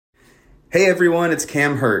Hey everyone, it's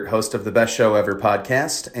Cam Hurt, host of the Best Show Ever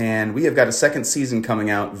podcast, and we have got a second season coming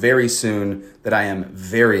out very soon that I am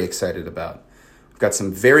very excited about. We've got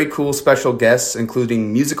some very cool special guests,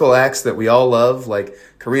 including musical acts that we all love, like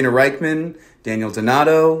Karina Reichman, Daniel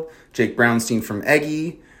Donato, Jake Brownstein from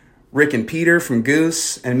Eggy, Rick and Peter from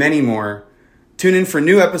Goose, and many more. Tune in for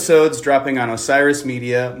new episodes dropping on Osiris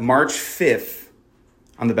Media March 5th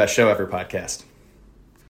on the Best Show Ever podcast.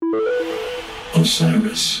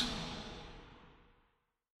 Osiris.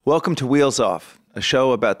 Welcome to Wheels Off, a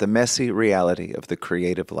show about the messy reality of the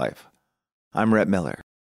creative life. I'm Rhett Miller.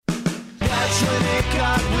 That's when it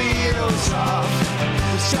got wheels off.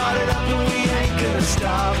 We started up and we ain't gonna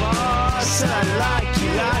stop. Oh, said I like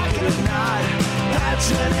it or not. That's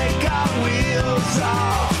when it got wheels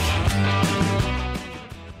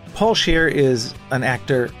off. Paul Scheer is an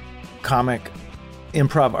actor, comic,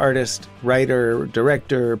 improv artist, writer,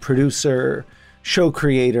 director, producer, show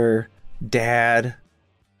creator, dad.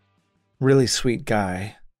 Really sweet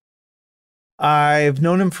guy. I've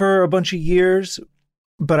known him for a bunch of years,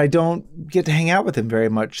 but I don't get to hang out with him very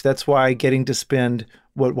much. That's why getting to spend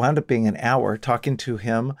what wound up being an hour talking to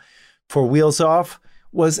him for Wheels Off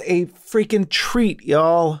was a freaking treat,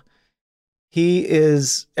 y'all. He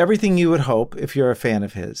is everything you would hope if you're a fan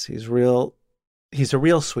of his. He's a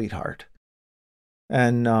real sweetheart.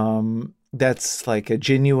 And that's like a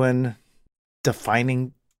genuine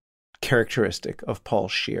defining characteristic of Paul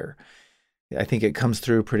Scheer. I think it comes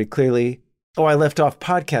through pretty clearly. Oh, I left off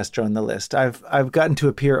podcaster on the list. I've gotten to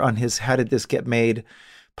appear on his How Did This Get Made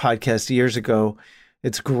podcast years ago.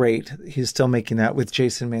 It's great. He's still making that with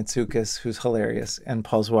Jason Mantzoukas, who's hilarious, and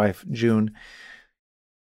Paul's wife, June.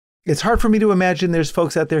 It's hard for me to imagine there's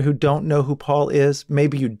folks out there who don't know who Paul is.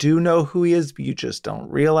 Maybe you do know who he is, but you just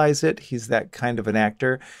don't realize it. He's that kind of an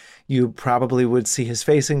actor. You probably would see his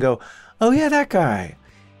face and go, oh yeah, that guy.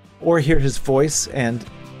 Or hear his voice and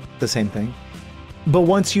the same thing. But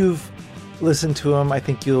once you've listened to him, I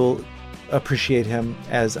think you'll appreciate him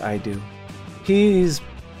as I do. He's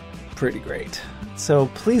pretty great. So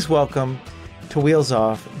please welcome to Wheels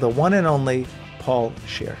Off, the one and only Paul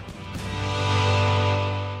Scheer.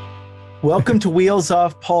 Welcome to Wheels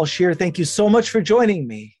Off, Paul Scheer. Thank you so much for joining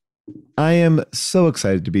me. I am so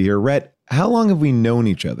excited to be here. Rhett, how long have we known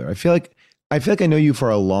each other? I feel like I know you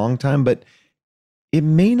for a long time, but it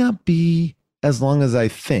may not be as long as I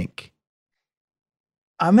think.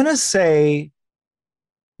 I'm going to say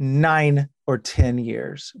 9 or 10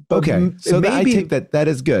 years. Okay. So I take that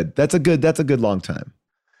is good. That's a good long time.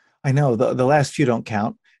 I know the last few don't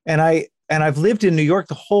count. And I've lived in New York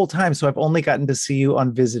the whole time. So I've only gotten to see you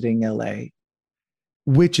on visiting LA.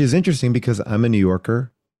 Which is interesting because I'm a New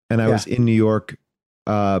Yorker and I was in New York,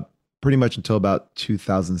 pretty much until about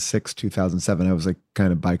 2006, 2007. I was like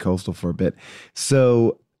kind of bi-coastal for a bit.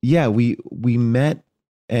 So yeah, we met,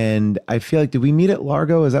 and I feel like, did we meet at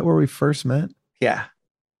Largo? Is that where we first met? Yeah.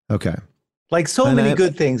 Okay. Like so many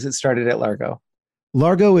good things that started at Largo.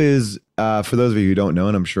 Largo is, for those of you who don't know,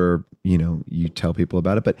 and I'm sure, you tell people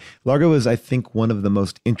about it, but Largo is, I think, one of the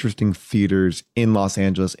most interesting theaters in Los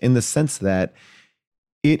Angeles in the sense that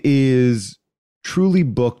it is truly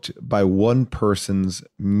booked by one person's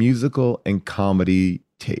musical and comedy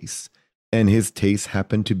tastes. And his tastes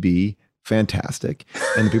happen to be fantastic.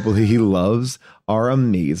 And the people he loves are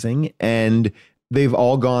amazing. And they've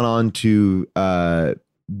all gone on to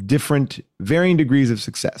different varying degrees of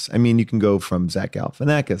success. I mean, you can go from Zach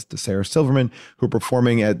Galifianakis to Sarah Silverman, who are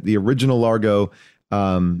performing at the original Largo,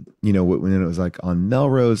 when it was like on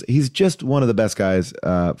Melrose. He's just one of the best guys.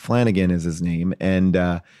 Flanagan is his name.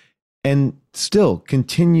 And still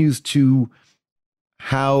continues to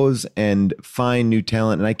house and find new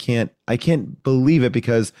talent. And I can't believe it,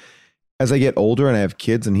 because as I get older and I have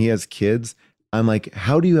kids and he has kids, I'm like,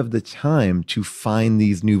 how do you have the time to find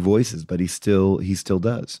these new voices? But he still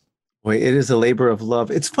does. Boy, it is a labor of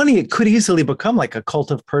love. It's funny. It could easily become like a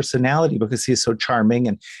cult of personality because he's so charming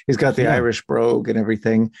and he's got the Irish brogue and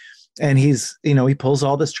everything. And he's, he pulls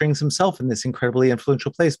all the strings himself in this incredibly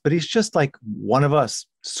influential place, but he's just like one of us,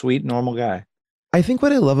 sweet, normal guy. I think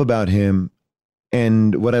what I love about him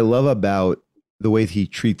and what I love about the way he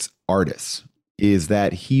treats artists is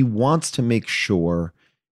that he wants to make sure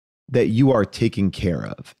that you are taken care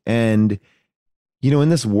of. And, in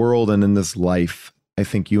this world and in this life, I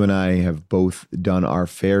think you and I have both done our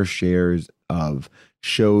fair shares of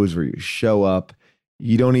shows where you show up,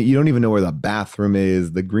 you don't even know where the bathroom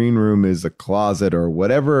is, the green room is a closet or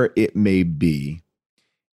whatever it may be.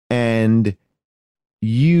 And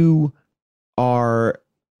you are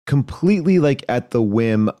completely like at the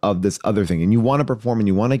whim of this other thing, and you want to perform and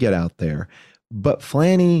you want to get out there. But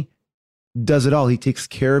Flanny does it all. He takes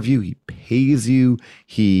care of you. He pays you.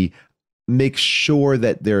 He makes sure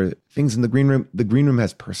that there are things in the green room. The green room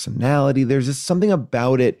has personality. There's just something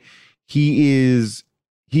about it. He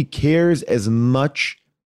cares as much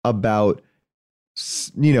about,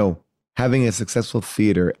 having a successful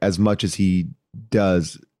theater as much as he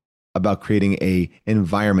does about creating a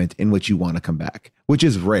environment in which you want to come back, which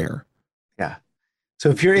is rare. Yeah. So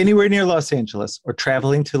if you're anywhere near Los Angeles or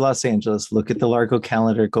traveling to Los Angeles, look at the Largo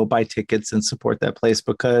calendar, go buy tickets and support that place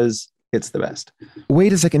because it's the best.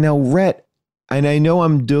 Wait a second now, Rhett, and I know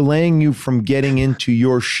I'm delaying you from getting into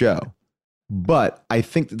your show, but I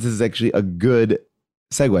think that this is actually a good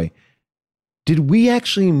segue. Did we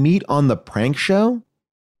actually meet on the prank show?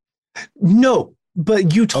 No,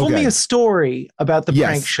 but you told me Okay. a story about the Yes.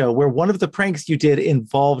 prank show where one of the pranks you did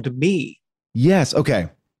involved me. Yes. Okay.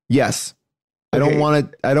 Yes. I Okay. don't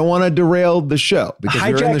want to derail the show because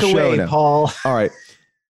you're in the Hijack show away, now. Paul. All right.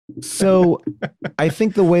 So I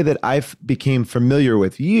think the way that I became familiar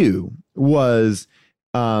with you was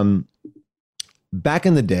back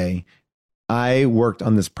in the day, I worked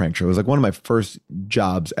on this prank show. It was like one of my first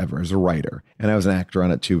jobs ever as a writer. And I was an actor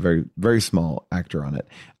on it too, very, very small actor on it.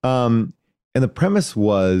 And the premise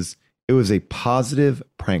was it was a positive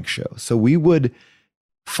prank show. So we would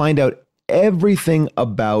find out everything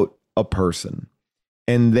about a person.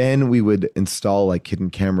 And then we would install like hidden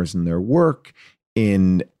cameras in their work,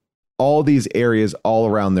 in all these areas all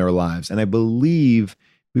around their lives. And I believe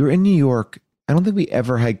we were in New York. I don't think we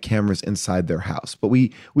ever had cameras inside their house, but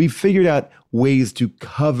we figured out ways to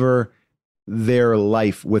cover their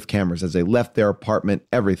life with cameras as they left their apartment,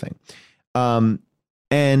 everything.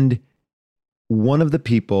 And one of the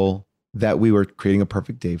people that we were creating a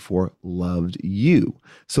perfect day for loved you.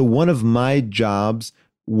 So one of my jobs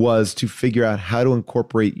was to figure out how to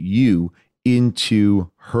incorporate you into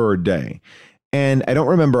her day. And I don't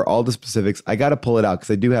remember all the specifics. I got to pull it out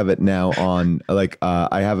because I do have it now on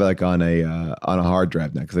I have it like on a hard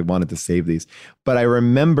drive now because I wanted to save these. But I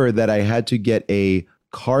remember that I had to get a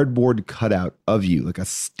cardboard cutout of you, like a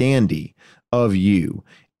standee of you,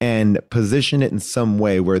 and position it in some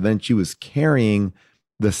way where then she was carrying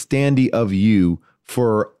the standee of you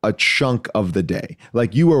for a chunk of the day.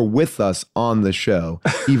 Like you were with us on the show,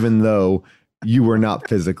 even though you were not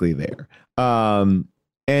physically there.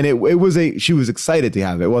 And she was excited to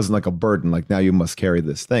have it. It wasn't like a burden, like now you must carry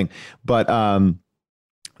this thing. But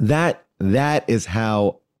that is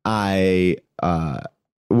how I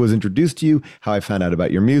was introduced to you, how I found out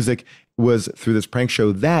about your music was through this prank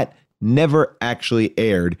show that never actually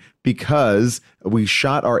aired because we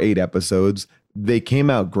shot our 8 episodes. They came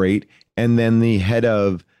out great. And then the head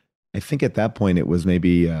of, I think at that point it was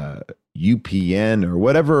maybe UPN or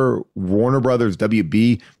whatever, Warner Brothers,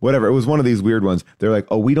 WB, whatever. It was one of these weird ones. They're like,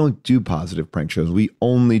 oh, we don't do positive prank shows. We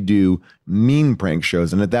only do mean prank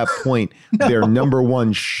shows. And at that point, their number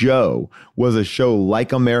one show was a show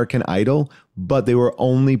like American Idol, but they were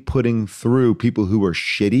only putting through people who were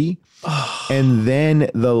shitty. And then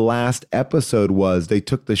the last episode was they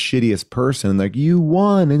took the shittiest person and like, you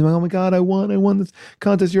won. And like, oh my God, I won this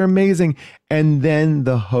contest. You're amazing. And then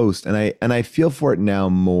the host, and I feel for it now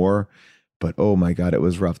more, but oh my God, it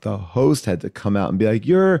was rough. The host had to come out and be like,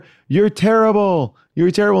 you're terrible. You're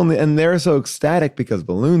terrible. And they're so ecstatic because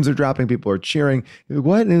balloons are dropping. People are cheering.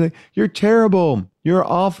 What? And like, you're terrible. You're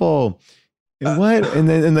awful. And what? And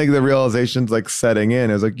then like the realization's like setting in.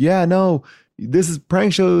 I was like, yeah, no. This is a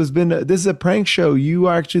prank show. You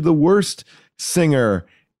are actually the worst singer.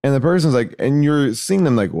 And the person's like, and you're seeing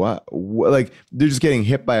them like, what? Like they're just getting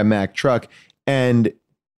hit by a Mack truck. And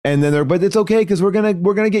then but it's okay because we're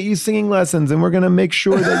gonna get you singing lessons and we're gonna make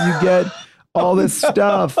sure that you get all this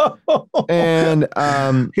stuff. And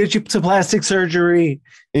Get you some plastic surgery.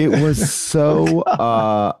 it was so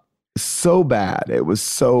so bad. It was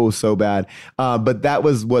so bad. But that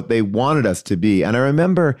was what they wanted us to be. And I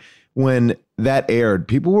remember when that aired,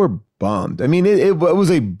 people were bummed. I mean, it was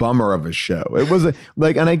a bummer of a show. It was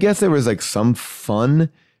and I guess there was like some fun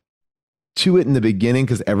to it in the beginning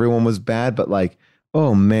because everyone was bad, but like,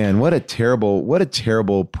 oh man, what a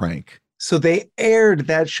terrible prank. So they aired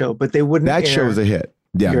that show, but they wouldn't That show air was a hit.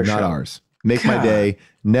 Yeah, your not show. ours. Make My God. Day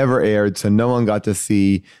never aired, so no one got to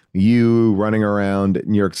see you running around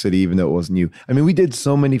New York City, even though it wasn't you. I mean, we did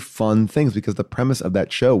so many fun things because the premise of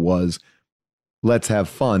that show was let's have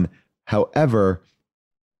fun. However,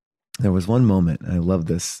 there was one moment, and I love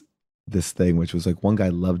this thing, which was like one guy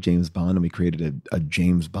loved James Bond, and we created a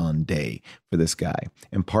James Bond day for this guy.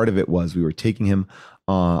 And part of it was we were taking him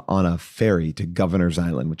on a ferry to Governor's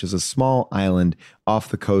Island, which is a small island off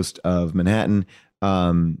the coast of Manhattan.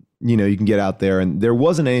 You can get out there, and there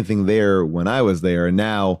wasn't anything there when I was there. And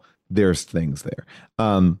now there's things there.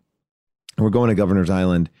 We're going to Governor's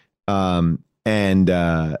Island, or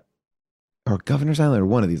Governor's Island, or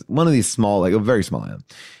one of these small, like a very small island.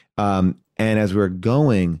 And as we're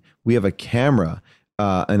going, we have a camera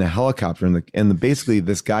and a helicopter, and basically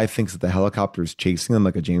this guy thinks that the helicopter is chasing them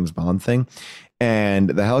like a James Bond thing, and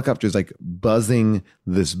the helicopter is like buzzing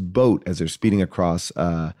this boat as they're speeding across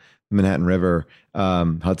the Manhattan River,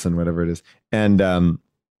 Hudson, whatever it is, and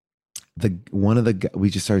we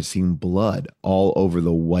just started seeing blood all over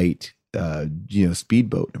the white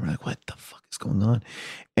speedboat, and we're like, what the fuck is going on?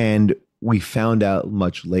 And we found out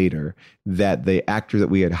much later that the actor that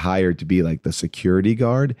we had hired to be like the security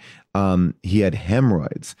guard, he had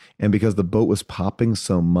hemorrhoids, and because the boat was popping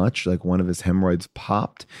so much, like one of his hemorrhoids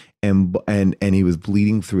popped, and he was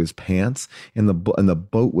bleeding through his pants, and the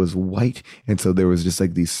boat was white, and so there was just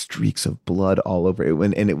like these streaks of blood all over it,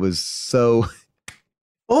 and it was so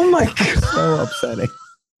Oh my God. so upsetting.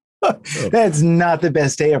 That's not the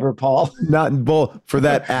best day ever, Paul. Not for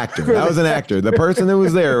that actor. That was an actor. The person who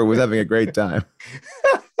was there was having a great time.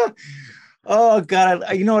 Oh God.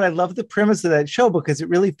 You know what? I love the premise of that show because it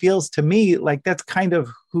really feels to me like that's kind of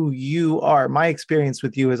who you are. My experience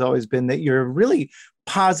with you has always been that you're really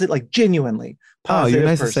positive, like genuinely positive. Oh, you're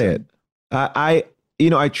nice person. to say it.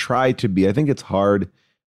 I try to be. I think it's hard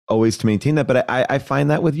always to maintain that, but I find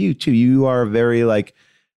that with you too. You are very like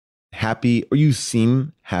happy, or you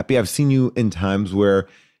seem happy. I've seen you in times where,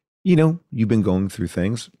 you've been going through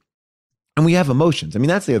things, and we have emotions. I mean,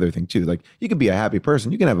 that's the other thing too. Like, you could be a happy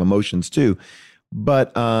person, you can have emotions too.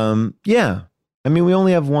 But yeah, I mean, we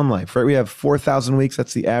only have one life, right? We have 4,000 weeks.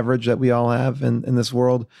 That's the average that we all have in this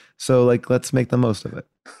world. So like, let's make the most of it.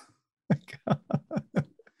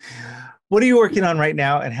 What are you working on right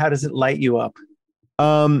now, and how does it light you up?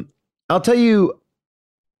 I'll tell you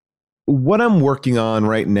what I'm working on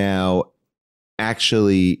right now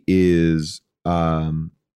actually is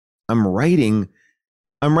I'm writing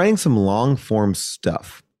some long form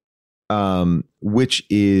stuff, which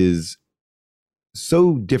is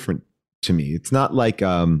so different to me. It's not like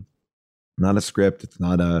not a script, it's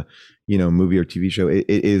not a movie or TV show. It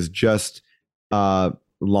is just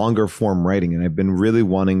longer form writing, and I've been really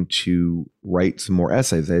wanting to write some more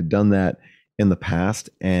essays. I had done that in the past,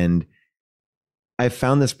 and I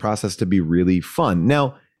found this process to be really fun.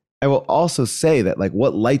 Now, I will also say that like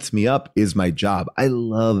what lights me up is my job. I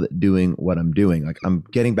love doing what I'm doing. Like, I'm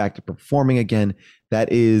getting back to performing again.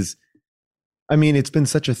 It's been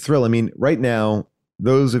such a thrill. I mean, right now,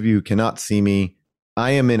 those of you who cannot see me,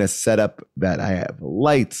 I am in a setup that I have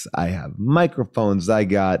lights, I have microphones, I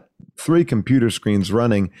got 3 computer screens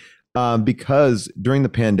running, because during the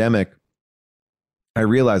pandemic, I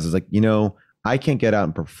realized it's like, I can't get out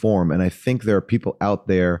and perform. And I think there are people out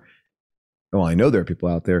there, I know there are people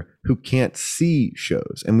out there who can't see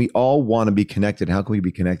shows, and we all want to be connected. How can we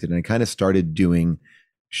be connected? And I kind of started doing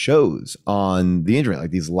shows on the internet,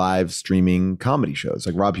 like these live streaming comedy shows.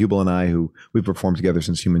 Like Rob Hubel and I, who we performed together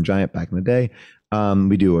since Human Giant back in the day.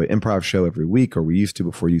 We do an improv show every week, or we used to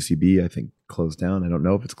before UCB, I think, closed down. I don't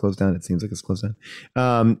know if it's closed down. It seems like it's closed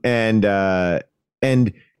down. And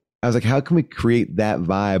I was like, how can we create that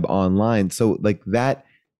vibe online? So like that,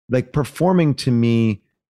 like performing to me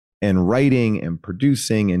and writing and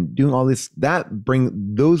producing and doing all this,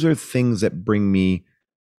 those are things that bring me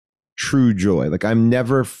true joy. Like, I'm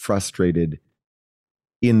never frustrated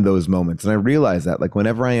in those moments. And I realize that like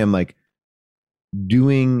whenever I am like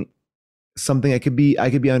doing something, I could be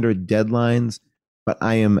under deadlines, but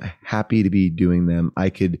I am happy to be doing them.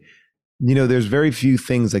 I could, there's very few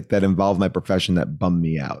things like that involve my profession that bum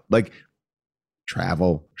me out. Like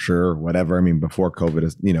travel, sure, whatever. I mean, before COVID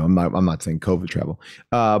is, I'm not saying COVID travel,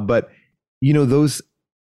 but those,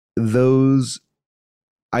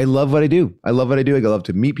 I love what I do. I love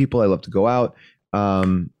to meet people. I love to go out.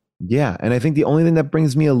 Yeah. And I think the only thing that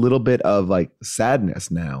brings me a little bit of like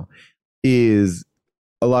sadness now is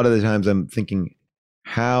a lot of the times I'm thinking,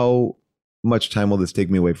 how much time will this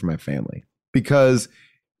take me away from my family? Because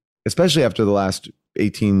especially after the last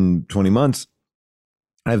 18, 20 months,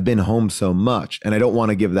 I've been home so much, and I don't want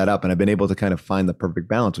to give that up. And I've been able to kind of find the perfect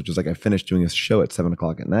balance, which is like I finished doing a show at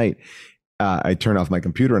 7:00 at night. I turn off my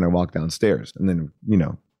computer and I walk downstairs, and then,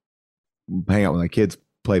 hang out with my kids,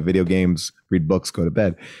 play video games, read books, go to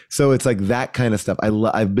bed. So it's like that kind of stuff.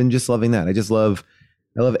 I've been just loving that.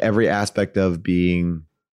 I love every aspect of being,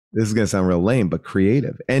 this is going to sound real lame, but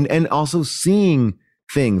creative, and also seeing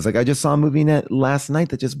things. Like I just saw a movie last night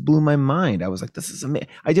that just blew my mind. I was like, this is amazing.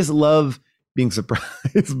 I just love being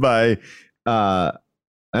surprised by, I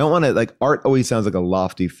don't want to, like, art always sounds like a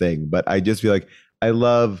lofty thing, but I just feel like I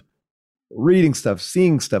love reading stuff,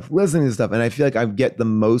 seeing stuff, listening to stuff. And I feel like I get the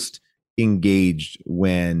most engaged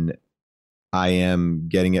when I am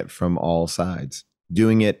getting it from all sides,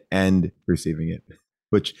 doing it and receiving it,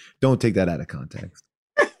 which don't take that out of context.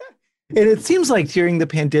 And it seems like during the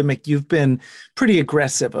pandemic, you've been pretty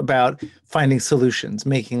aggressive about finding solutions,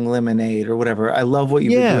 making lemonade or whatever. I love what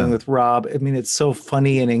you've been doing with Rob. I mean, it's so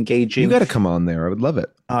funny and engaging. You got to come on there. I would love it.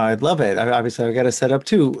 I'd love it. Obviously, I got to set up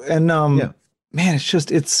too. And man,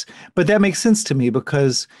 but that makes sense to me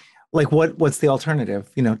because like, what's the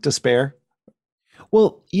alternative? Despair.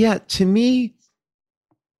 Well, yeah, to me,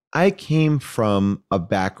 I came from a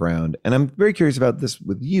background, and I'm very curious about this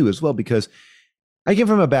with you as well, because I came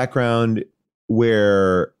from a background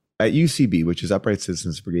where at UCB, which is Upright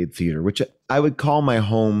Citizens Brigade Theater, which I would call my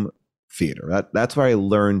home theater. That's where I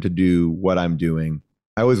learned to do what I'm doing.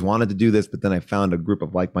 I always wanted to do this, but then I found a group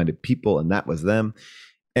of like-minded people, and that was them.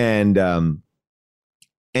 And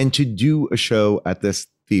to do a show at this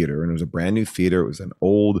theater, and it was a brand new theater. It was an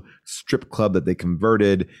old strip club that they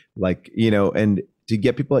converted, and to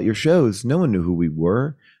get people at your shows, no one knew who we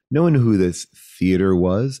were. No one knew who this theater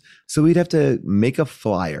was. So we'd have to make a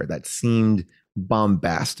flyer that seemed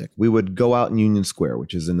bombastic. We would go out in Union Square,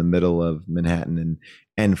 which is in the middle of Manhattan,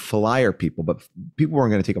 and flyer people. But people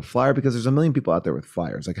weren't going to take a flyer because there's a million people out there with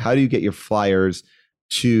flyers. Like, how do you get your flyers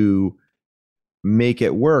to make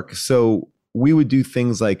it work? So we would do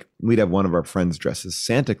things like we'd have one of our friends dress as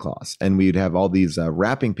Santa Claus, and we'd have all these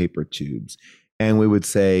wrapping paper tubes. And we would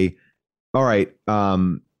say, all right,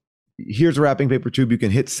 here's a wrapping paper tube. You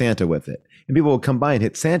can hit Santa with it. And people would come by and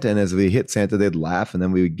hit Santa. And as we hit Santa, they'd laugh. And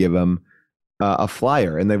then we would give them a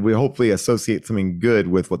flyer. And then we hopefully associate something good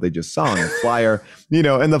with what they just saw on the flyer,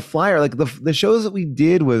 and the flyer, like the shows that we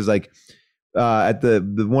did was like at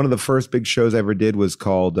the one of the first big shows I ever did was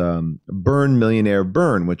called Burn Millionaire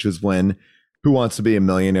Burn, which was when Who Wants to Be a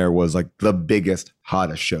Millionaire was like the biggest,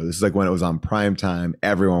 hottest show. This is like when it was on prime time.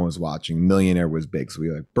 Everyone was watching. Millionaire was big. So we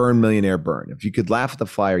were like, Burn, Millionaire, Burn. If you could laugh at the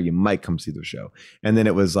flyer, you might come see the show. And then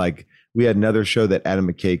it was like, we had another show that Adam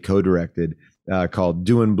McKay co-directed called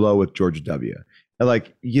Do and Blow with George W.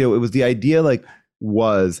 And it was the idea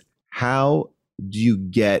was how do you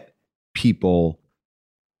get people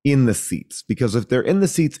in the seats? Because if they're in the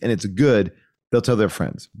seats and it's good, they'll tell their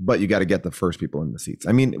friends, but you got to get the first people in the seats.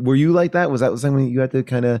 I mean, were you like that? Was that something you had to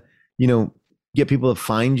kind of, get people to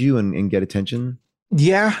find you and get attention?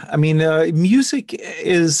 Yeah. I mean, music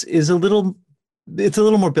is a little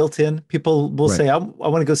more built in. People will say, I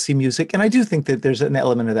want to go see music. And I do think that there's an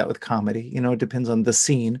element of that with comedy. It depends on the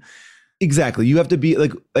scene. Exactly. You have to be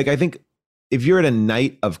like I think if you're at a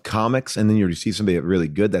night of comics and then you see somebody really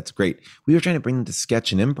good, that's great. We were trying to bring them to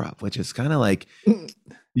sketch and improv, which is kind of like,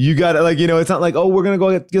 you got to it's not like, oh, we're going to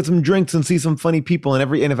go get some drinks and see some funny people.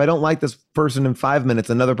 And if I don't like this person in 5 minutes,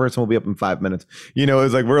 another person will be up in 5 minutes.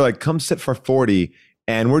 It's like, we're like, come sit for 40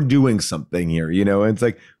 and we're doing something here, and it's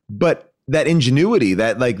like, but that ingenuity,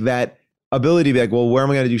 that ability to be like, well, where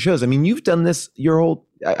am I going to do shows? I mean, you've done this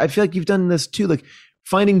I feel like you've done this too, like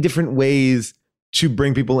finding different ways to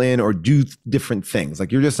bring people in or do different things.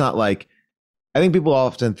 Like, you're just not like, I think people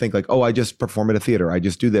often think like, oh, I just perform at a theater. I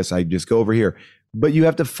just do this. I just go over here. But you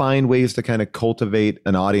have to find ways to kind of cultivate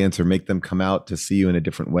an audience or make them come out to see you in a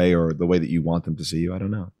different way or the way that you want them to see you. I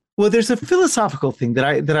don't know. Well, there's a philosophical thing that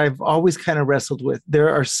I've always kind of wrestled with. There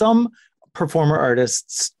are some performer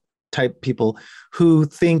artists type people who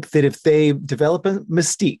think that if they develop a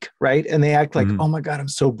mystique, right, and they act like, oh my God, I'm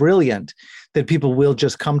so brilliant, that people will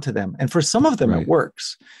just come to them. And for some of them, it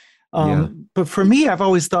works. But for me, I've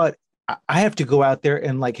always thought, I have to go out there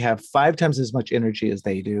and have 5 times as much energy as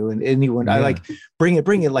they do. And anyone, I bring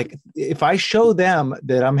it. Like, if I show them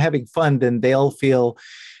that I'm having fun, then they'll feel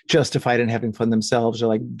justified in having fun themselves, or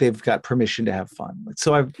like they've got permission to have fun.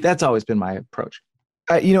 So that's always been my approach.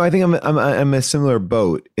 I think I'm a similar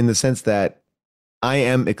boat in the sense that I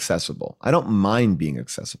am accessible. I don't mind being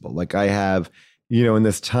accessible. Like, I have, in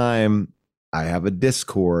this time, I have a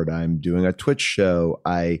Discord. I'm doing a Twitch show.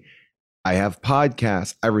 I have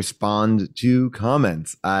podcasts. I respond to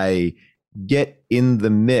comments. I get in the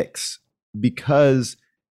mix because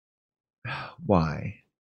why?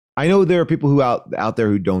 I know there are people who out there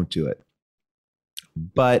who don't do it,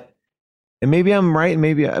 but, and maybe I'm right, and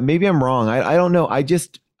maybe I'm wrong. I don't know.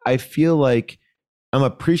 I feel like I'm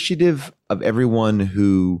appreciative of everyone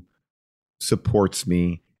who supports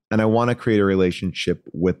me, and I want to create a relationship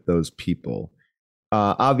with those people.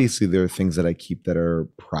 Obviously, there are things that I keep that are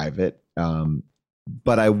private.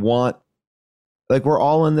 But I want, we're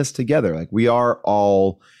all in this together. Like, we are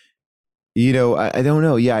all, I don't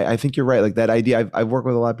know. Yeah, I think you're right. Like, that idea, I've worked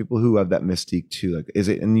with a lot of people who have that mystique too. Like, is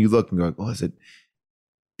it, and you look and go, oh,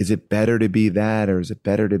 is is it better to be that, or is it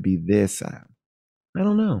better to be this? I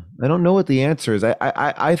don't know. I don't know what the answer is.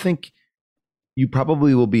 I think you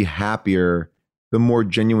probably will be happier the more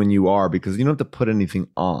genuine you are, because you don't have to put anything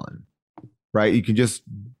on, right? You can just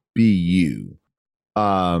be you.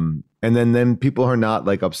 And then people are not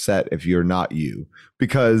like upset if you're not you,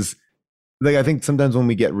 because like I think sometimes when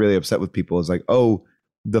we get really upset with people, it's like, oh,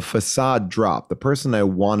 the facade dropped. The person I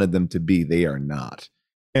wanted them to be, they are not.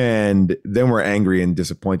 And then we're angry and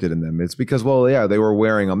disappointed in them. It's because, well, yeah, they were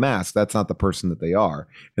wearing a mask. That's not the person that they are.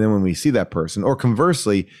 And then when we see that person, or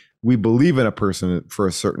conversely, we believe in a person for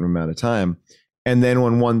a certain amount of time. And then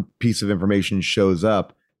when one piece of information shows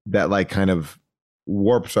up that like kind of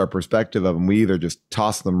warps our perspective of them, we either just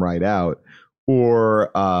toss them right out,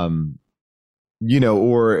 or you know,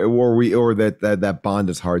 or that bond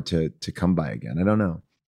is hard to come by again. I don't know.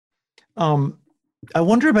 I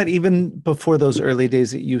wonder about even before those early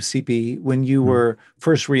days at UCB, when you were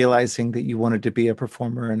first realizing that you wanted to be a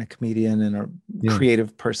performer and a comedian and a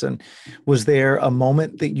creative person. Was there a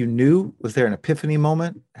moment that you knew? Was there an epiphany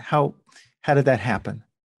moment? How did that happen?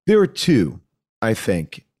 There were two, I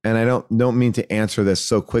think. And I don't mean to answer this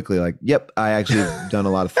so quickly. Like, yep, I actually have done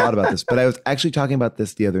a lot of thought about this, but I was actually talking about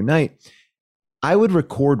this the other night. I would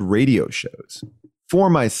record radio shows for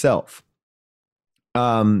myself.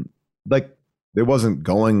 Like, it wasn't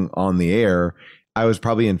going on the air. I was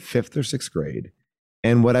probably in 5th or 6th grade.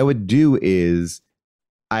 And what I would do is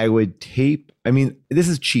I would tape. I mean, this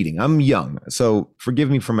is cheating. I'm young, so forgive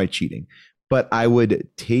me for my cheating. But I would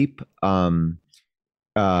tape all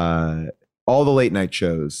the late night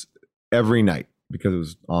shows every night because it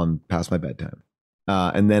was on past my bedtime.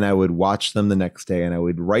 And then I would watch them the next day, and I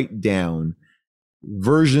would write down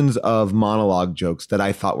versions of monologue jokes that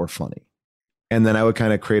I thought were funny. And then I would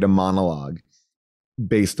kind of create a monologue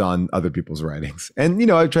based on other people's writings. And, you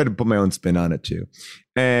know, I tried to put my own spin on it too.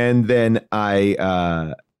 And then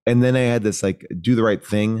I had this like Do the Right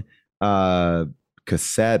Thing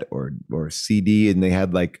cassette or CD, and they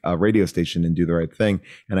had like a radio station and Do the Right Thing.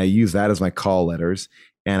 And I used that as my call letters.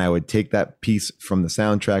 And I would take that piece from the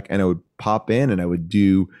soundtrack and I would pop in and I would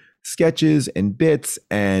do sketches and bits.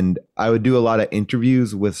 And I would do a lot of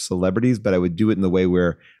interviews with celebrities, but I would do it in the way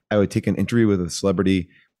where I would take an interview with a celebrity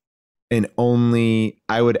and only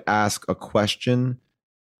I would ask a question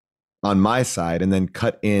on my side and then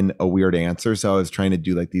cut in a weird answer. So I was trying to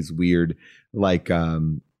do like these weird, like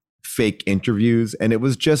fake interviews. And it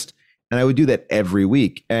was just, and I would do that every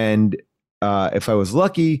week. And if I was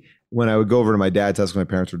lucky, when I would go over to my dad's house when my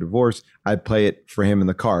parents were divorced, I'd play it for him in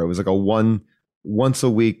the car. It was like a once a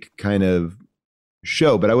week kind of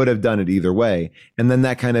show, but I would have done it either way. And then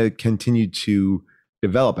that kind of continued to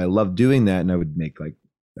develop. I loved doing that. And I would make like,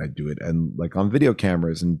 I'd do it and like on video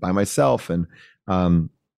cameras and by myself. And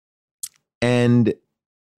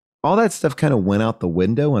all that stuff kind of went out the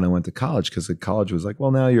window when I went to college, because the college was like,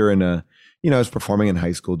 well, now you're in I was performing in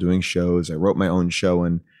high school, doing shows. I wrote my own show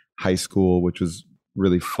in high school, which was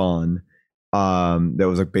really fun. That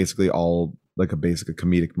was like basically all like a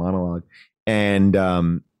comedic monologue. And,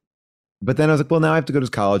 but then I was like, well, now I have to go to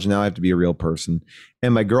college. Now I have to be a real person.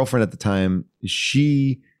 And my girlfriend at the time,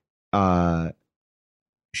 she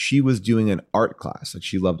was doing an art class. Like,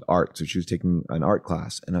 she loved art. So she was taking an art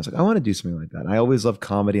class. And I was like, I want to do something like that. And I always loved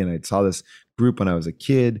comedy. And I saw this group when I was a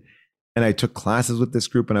kid, and I took classes with this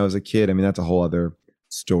group when I was a kid. I mean, that's a whole other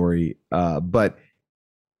story. But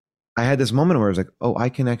I had this moment where I was like, oh, I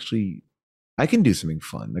can do something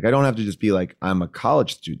fun. Like, I don't have to just be like, I'm a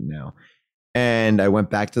college student now. And I went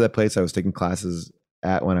back to that place I was taking classes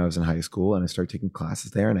at when I was in high school, and I started taking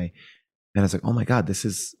classes there. And I was like, oh my God, this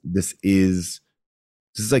is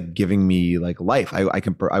like giving me like life.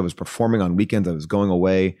 I was performing on weekends. I was going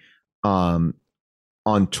away on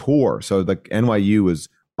tour. So like NYU was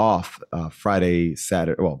off Friday,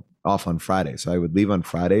 Saturday, well, off on Friday. So I would leave on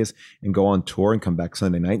Fridays and go on tour and come back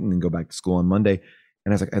Sunday night and then go back to school on Monday.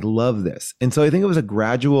 And I was like, I love this. And so I think it was a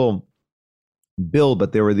gradual build,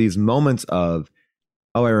 but there were these moments of,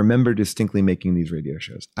 oh, I remember distinctly making these radio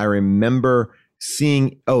shows. I remember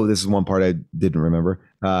seeing, oh, this is one part I didn't remember.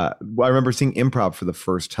 I remember seeing improv for the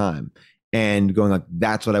first time and going like,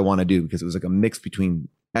 that's what I want to do, because it was like a mix between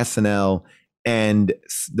SNL and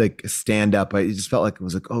like stand up. I just felt like it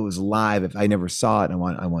was like, oh, it was live. If I never saw it, I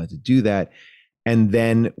wanted to do that. And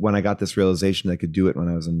then when I got this realization I could do it when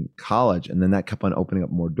I was in college, and then that kept on opening up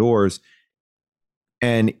more doors.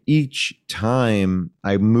 And each time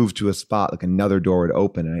I moved to a spot, like another door would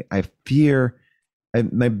open. And I fear, I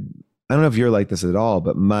don't know if you're like this at all,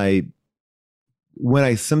 but when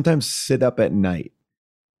I sometimes sit up at night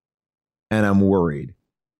and I'm worried,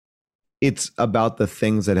 it's about the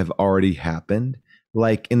things that have already happened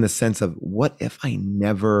like in the sense of what if I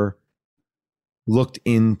never looked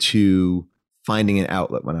into finding an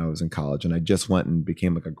outlet when I was in college and I just went and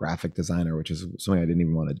became like a graphic designer, which is something I didn't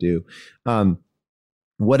even want to do.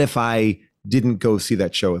 What if I didn't go see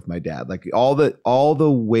that show with my dad? Like all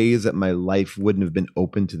the ways that my life wouldn't have been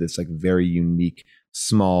open to this like very unique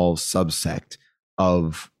small subsect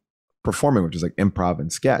of performing, which is like improv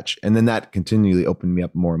and sketch. And then that continually opened me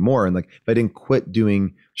up more and more. And like if I didn't quit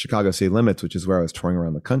doing Chicago City Limits, which is where I was touring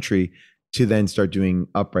around the country, to then start doing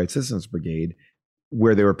Upright Citizens Brigade,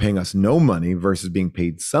 where they were paying us no money versus being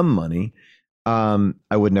paid some money, I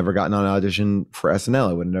would never gotten on an audition for SNL.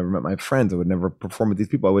 I would have never met my friends. I would never perform with these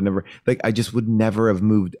people. I would never, like, I just would never have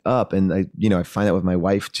moved up. And I find that with my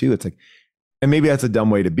wife too. It's like, and maybe that's a dumb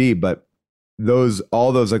way to be, but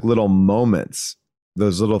all those like little moments,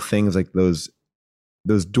 those little things, like those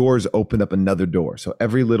doors opened up another door. So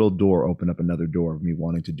every little door opened up another door of me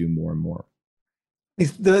wanting to do more and more.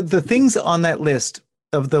 The things on that list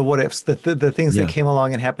of the what ifs, the things that came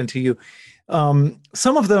along and happened to you,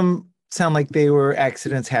 some of them sound like they were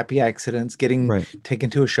accidents, happy accidents, getting taken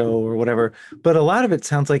to a show or whatever. But a lot of it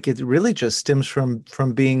sounds like it really just stems from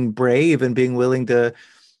being brave and being willing to,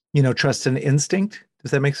 trust an instinct.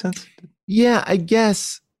 Does that make sense? Yeah, I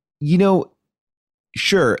guess,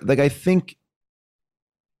 sure. Like, I think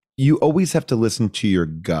you always have to listen to your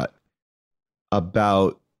gut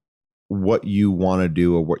about what you want to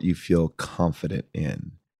do or what you feel confident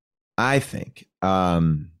in. I think,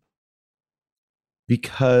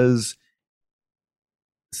 because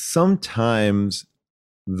sometimes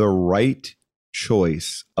the right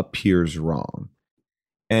choice appears wrong.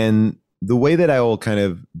 And the way that I will kind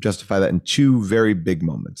of justify that in two very big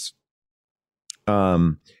moments.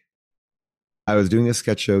 I was doing a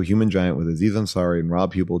sketch show, Human Giant, with Aziz Ansari and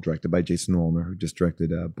Rob Hubel, directed by Jason Wolner, who just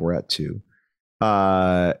directed Borat 2.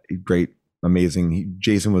 Great, amazing.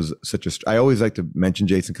 Jason was I always like to mention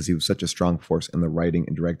Jason because he was such a strong force in the writing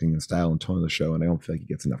and directing and style and tone of the show, and I don't feel like he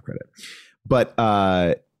gets enough credit. But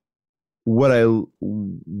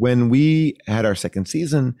when we had our second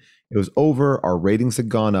season, it was over, our ratings had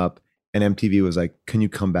gone up, and MTV was like, can you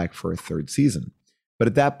come back for a third season? But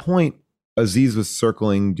at that point, Aziz was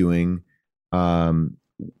circling doing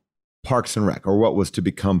Parks and Rec, or what was to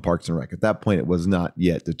become Parks and Rec. At that point, it was not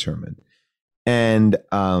yet determined. And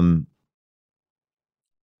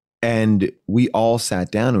we all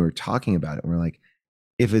sat down and we were talking about it. And we're like,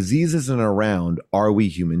 if Aziz isn't around, are we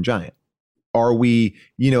Human Giant? Are we,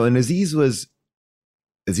 and Aziz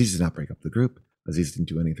did not break up the group. Aziz didn't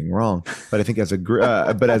do anything wrong. But I think as a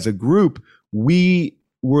group, we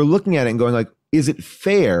were looking at it and going like, is it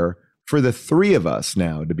fair for the three of us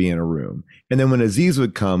now to be in a room? And then when Aziz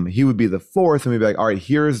would come, he would be the fourth, and we'd be like, all right,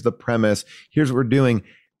 here's the premise. Here's what we're doing.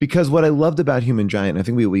 Because what I loved about Human Giant, and I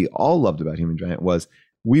think we all loved about Human Giant, was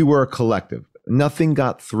we were a collective. Nothing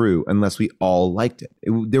got through unless we all liked it.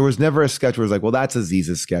 There was never a sketch where it was like, well, that's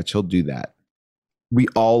Aziz's sketch, he'll do that. We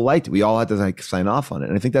all liked it. We all had to like sign off on it.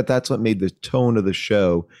 And I think that's what made the tone of the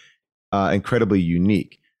show incredibly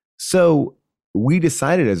unique. So we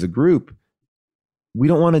decided as a group, we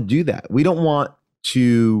don't want to do that. We don't want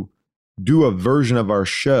to do a version of our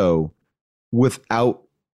show without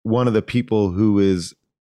one of the people who is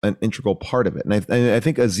an integral part of it. And I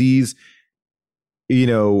think Aziz,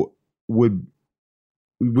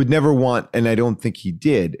 would never want, and I don't think he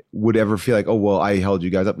would ever feel like, oh, well, I held you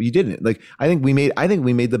guys up. You didn't. Like, I think we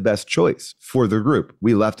made the best choice for the group.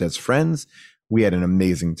 We left as friends. We had an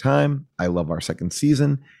amazing time. I love our second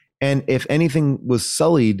season. And if anything was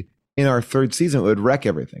sullied in our third season, it would wreck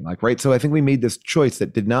everything. Like, right. So I think we made this choice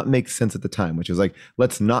that did not make sense at the time, which is like,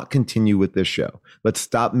 let's not continue with this show. Let's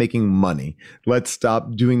stop making money. Let's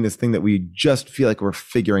stop doing this thing that we just feel like we're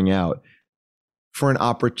figuring out, for an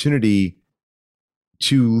opportunity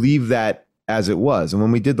to leave that as it was. And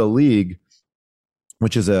when we did The League,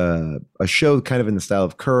 which is a show kind of in the style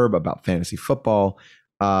of Curb about fantasy football,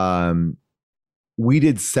 we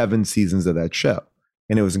did 7 seasons of that show,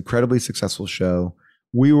 and it was an incredibly successful show.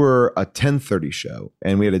 We were a 10:30 show,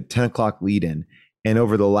 and we had a 10 o'clock lead in. And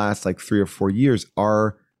over the last like 3 or 4 years,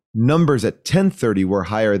 our numbers at 10:30 were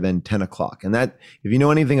higher than 10 o'clock. And that, if you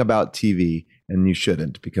know anything about TV, and you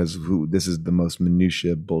shouldn't, because this is the most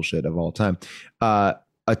minutiae bullshit of all time, a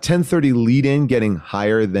 10:30 lead in getting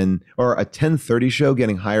higher than, or a 10:30 show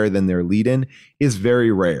getting higher than their lead in is very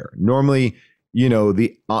rare. Normally,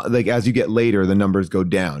 like as you get later, the numbers go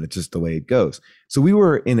down. It's just the way it goes. So we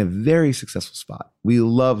were in a very successful spot. We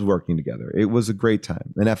loved working together. It was a great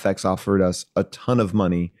time. And FX offered us a ton of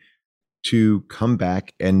money to come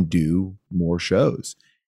back and do more shows.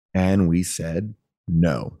 And we said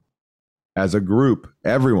no. As a group,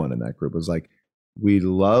 everyone in that group was like, we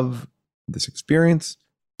love this experience,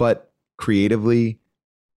 but creatively,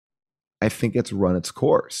 I think it's run its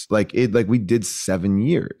course. Like we did 7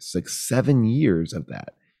 years, like 7 years of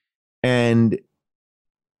that. And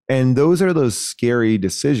those are those scary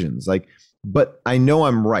decisions. Like, but I know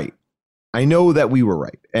I'm right. I know that we were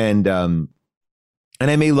right. And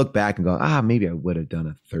I may look back and go, maybe I would have done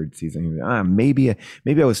a third season. Maybe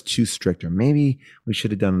I was too strict, or maybe we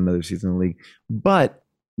should have done another season in the league. But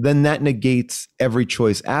then that negates every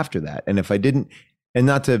choice after that. And if I didn't, and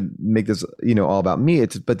not to make this, all about me,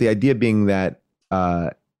 but the idea being that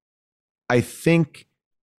I think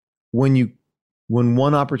when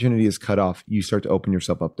one opportunity is cut off, you start to open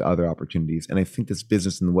yourself up to other opportunities. And I think this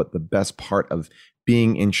business, and what the best part of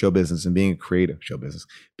being in show business and being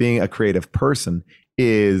a creative person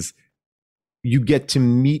is you get to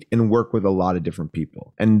meet and work with a lot of different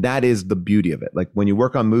people. And that is the beauty of it. Like when you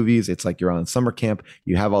work on movies, it's like you're on summer camp,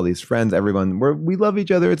 you have all these friends, everyone, we love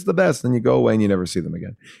each other, it's the best. Then you go away and you never see them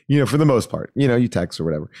again, for the most part, you text or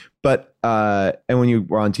whatever. But, and when you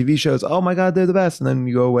were on TV shows, oh my God, they're the best. And then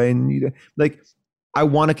you go away and I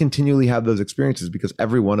want to continually have those experiences, because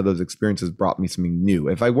every one of those experiences brought me something new.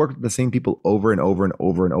 If I work with the same people over and over and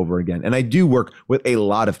over and over again, and I do work with a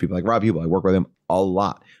lot of people, like Rob Hubel, I work with him a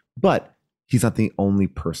lot, but he's not the only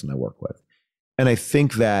person I work with. And I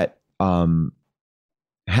think that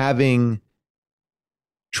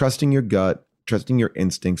trusting your gut, trusting your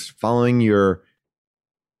instincts, following your,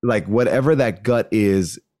 like, whatever that gut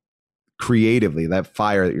is creatively, that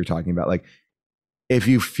fire that you're talking about, like, if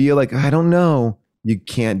you feel like, I don't know, you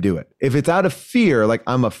can't do it. If it's out of fear, like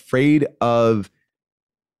I'm afraid of,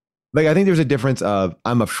 like, I think there's a difference of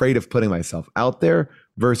I'm afraid of putting myself out there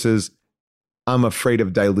versus I'm afraid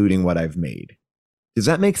of diluting what I've made. Does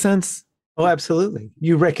that make sense? Oh, absolutely.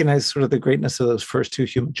 You recognize sort of the greatness of those first 2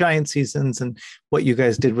 Human Giant seasons and what you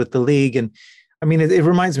guys did with the league. And I mean, it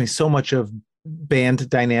reminds me so much of band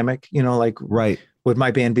dynamic, like, right. Would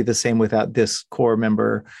my band be the same without this core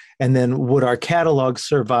member? And then would our catalog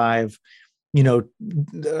survive, a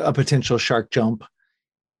potential shark jump?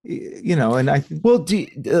 And I think, well, I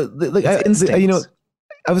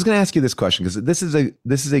was going to ask you this question, because this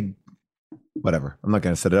is a whatever. I'm not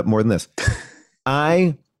going to set it up more than this.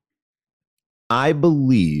 I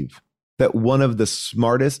believe that one of the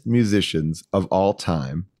smartest musicians of all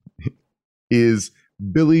time is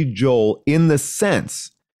Billy Joel, in the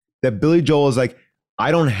sense that Billy Joel is like,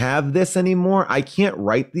 I don't have this anymore. I can't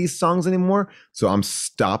write these songs anymore. So I'm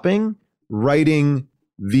stopping writing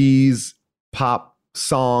these pop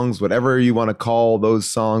songs, whatever you want to call those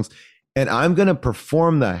songs. And I'm going to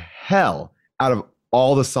perform the hell out of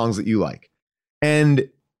all the songs that you like. And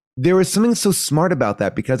there was something so smart about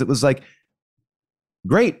that, because it was like,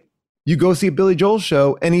 great, you go see a Billy Joel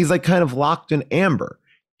show and he's like kind of locked in amber.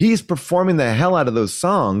 He's performing the hell out of those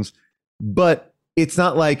songs, but it's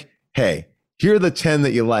not like, hey, here are the 10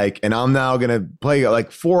 that you like, and I'm now going to play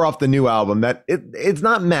like 4 off the new album that it's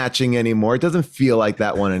not matching anymore. It doesn't feel like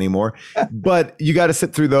that one anymore, but you got to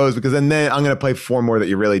sit through those, because then I'm going to play 4 more that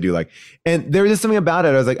you really do like. And there was just something about it.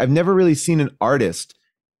 I was like, I've never really seen an artist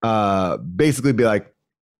basically be like,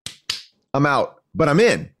 I'm out, but I'm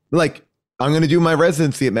in. Like, I'm going to do my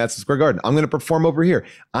residency at Madison Square Garden. I'm going to perform over here.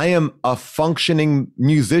 I am a functioning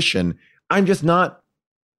musician. I'm just not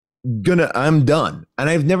I'm done. And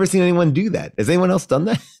I've never seen anyone do that. Has anyone else done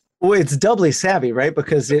that? Well, it's doubly savvy, right?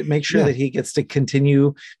 Because it makes sure that he gets to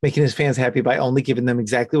continue making his fans happy by only giving them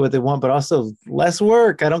exactly what they want, but also less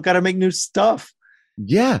work. I don't got to make new stuff.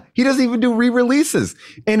 Yeah. He doesn't even do re-releases.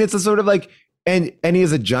 And it's a sort of like, and he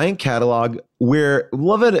has a giant catalog where,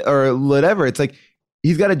 love it or whatever, it's like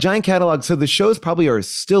he's got a giant catalog. So the shows probably are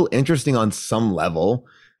still interesting on some level,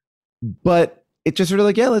 but it's just sort of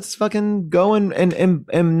like, yeah, let's fucking go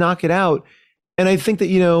and knock it out. And I think that,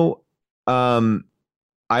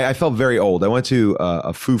 I felt very old. I went to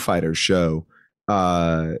a Foo Fighters show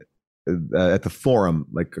at the Forum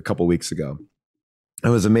like a couple weeks ago. It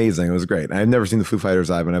was amazing. It was great. I've never seen the Foo Fighters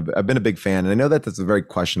live, and I've been a big fan. And I know that that's a very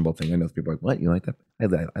questionable thing. I know people are like, what? You like that?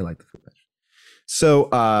 I like the Foo Fighters. So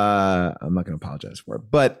I'm not going to apologize for it.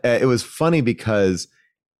 But it was funny because,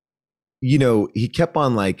 he kept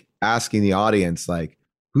on like asking the audience, like,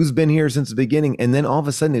 who's been here since the beginning? And then all of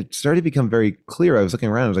a sudden it started to become very clear. I was looking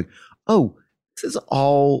around. I was like, oh, this is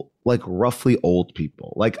all like roughly old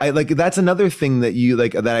people. Like that's another thing that you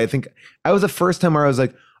like, that I think I was the first time where I was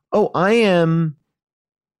like, oh, I am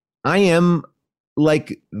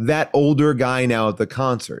like that older guy now at the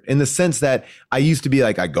concert, in the sense that I used to be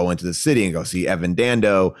like, I go into the city and go see Evan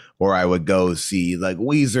Dando, or I would go see like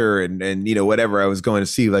Weezer and whatever I was going to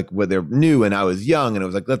see, like where they're new, and I was young and it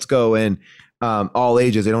was like, let's go in. all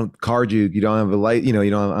ages. They don't card you. You don't have a light. You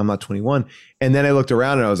don't. I'm not 21. And then I looked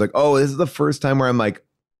around and I was like, oh, this is the first time where I'm like,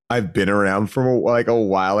 I've been around for like a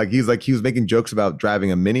while. Like he was making jokes about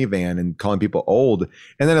driving a minivan and calling people old.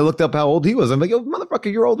 And then I looked up how old he was. I'm like, oh,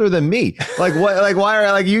 motherfucker, you're older than me. Like what? Like why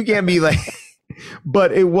are you can't be like?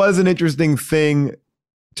 But it was an interesting thing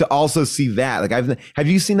to also see that. Like have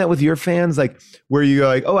you seen that with your fans? Like where you go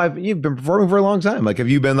like, oh, you've been performing for a long time. Like have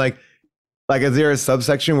you been like is there a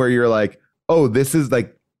subsection where you're like, oh, this is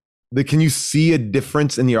like can you see a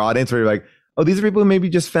difference in your audience where you're like, oh, these are people who maybe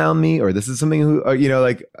just found me, or this is something who,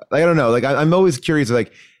 like I don't know. Like I'm always curious,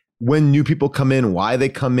 like when new people come in, why they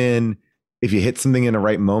come in, if you hit something in the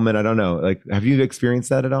right moment. I don't know. Like, have you experienced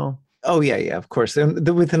that at all? Oh yeah, of course. And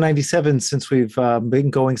with the 97, since we've been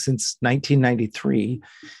going since 1993,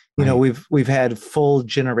 we've had full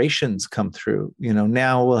generations come through.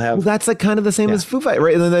 Now we'll have. Well, that's like kind of the same as Foo Fighters,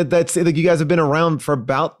 right? And that's like you guys have been around for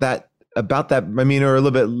about that. I mean, or a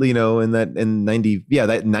little bit, that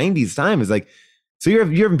 90s time is like, so you're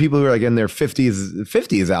having people who are like in their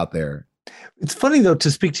 50s out there. It's funny though,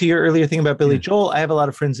 to speak to your earlier thing about Billy Joel. I have a lot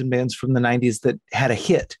of friends in bands from the 90s that had a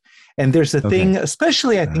hit. And there's a thing,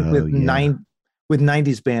 especially I think with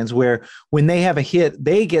 90s bands, where when they have a hit,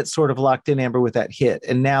 they get sort of locked in, Amber, with that hit.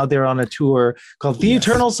 And now they're on a tour called the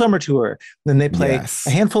Eternal Summer Tour. Then they play a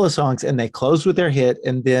handful of songs and they close with their hit.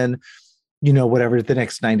 And then whatever the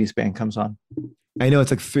next 90s band comes on. I know it's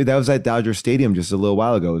like that was at Dodger Stadium just a little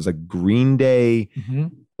while ago. It was like Green Day. Mm-hmm.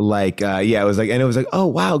 It was like, and it was like, oh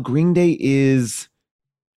wow, Green Day is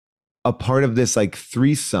a part of this like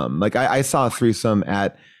threesome. Like I saw a threesome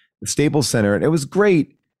at the Staples Center and it was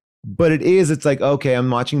great, but it's like, okay, I'm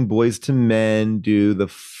watching Boys to Men do the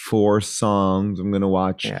 4 songs. I'm going to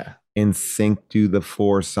watch NSYNC do the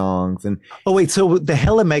 4 songs. And oh wait, so the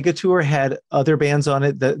Hella Mega Tour had other bands on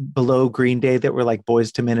it that below Green Day that were like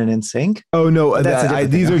Boys to Men and NSYNC? Oh no,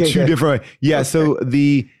 these are two different. Yeah, okay. So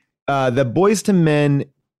the Boys to Men,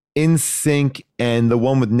 NSYNC, and the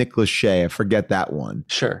one with Nick Lachey, I forget that one.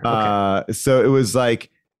 Sure. Okay. So it was like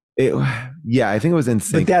I think it was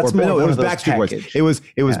NSYNC. But that's more it was Backstreet Boys. It was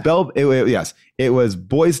yes. It was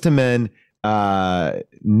Boys to Men,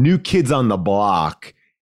 New Kids on the Block,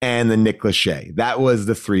 and the Nick Lachey. That was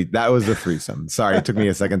the threesome. Sorry, it took me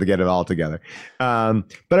a second to get it all together. But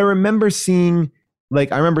I remember seeing like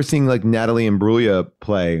Natalie Imbruglia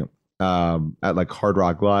play at like Hard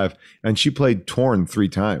Rock Live, and she played Torn 3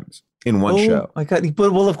 times in one show. My God.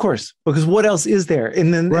 But well, of course, because what else is there?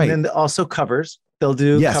 And then also covers. They'll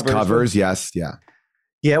do covers. Yes. Yeah.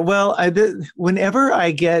 Yeah. Well, whenever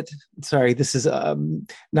I get, sorry, this is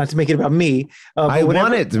not to make it about me. I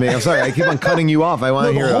want it to be. I'm sorry. I keep on cutting you off. I want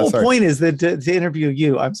to hear. The whole point is that to interview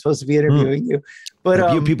you, I'm supposed to be interviewing you.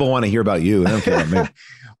 But people want to hear about you. They don't care about me.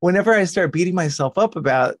 Whenever I start beating myself up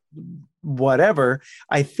about whatever,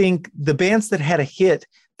 I think the bands that had a hit,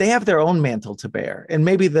 they have their own mantle to bear, and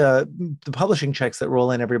maybe the publishing checks that roll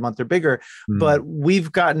in every month are bigger. But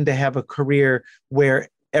we've gotten to have a career where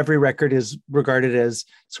every record is regarded as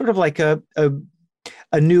sort of like a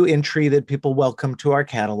new entry that people welcome to our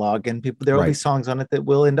catalog, and there will be songs on it that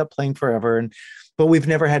will end up playing forever. But we've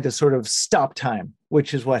never had to sort of stop time,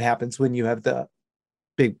 which is what happens when you have the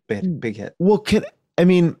big hit. Well, let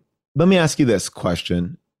me ask you this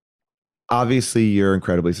question. Obviously, you're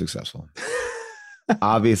incredibly successful.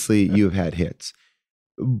 Obviously, you've had hits,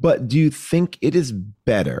 but do you think it is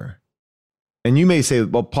better? And you may say,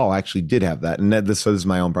 well, Paul actually did have that. And this is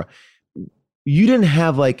my own problem. You didn't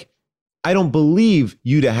have I don't believe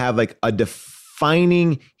you to have like a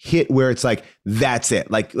defining hit where it's like, that's it.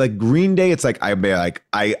 Like Green Day, it's like,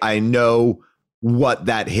 I know what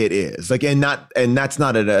that hit is. Like, and that's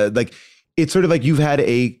not it's sort of like you've had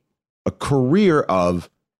a career of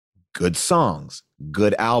good songs,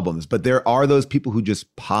 good albums, but there are those people who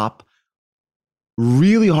just pop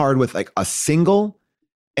really hard with like a single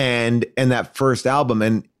and that first album,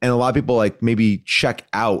 and a lot of people like maybe check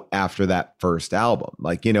out after that first album.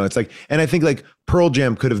 Like, it's like, and I think like Pearl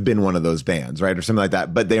Jam could have been one of those bands, right? Or something like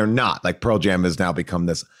that, but they are not. Like Pearl Jam has now become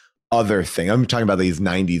this other thing. I'm talking about these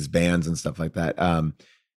 90s bands and stuff like that.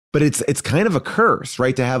 But it's kind of a curse,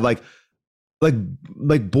 right? To have like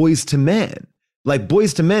Boys to Men. Like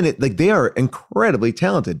Boys to Men, they are incredibly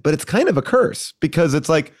talented, but it's kind of a curse because it's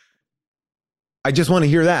like, I just want to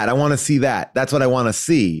hear that. I want to see that. That's what I want to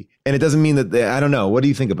see. And it doesn't mean that I don't know. What do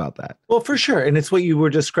you think about that? Well, for sure. And it's what you were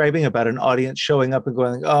describing about an audience showing up and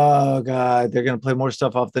going, oh God, they're going to play more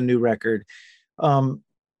stuff off the new record.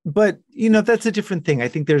 But that's a different thing. I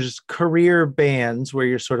think there's career bands where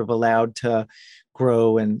you're sort of allowed to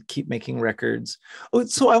grow and keep making records. Oh,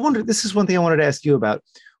 so I wonder, this is one thing I wanted to ask you about.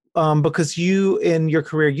 because you in your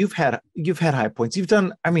career you've had high points. You've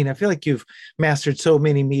done. I mean, I feel like you've mastered so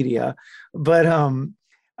many media, but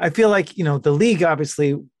I feel like the league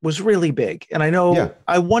obviously was really big, and Yeah.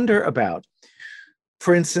 I wonder about,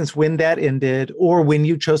 for instance, when that ended, or when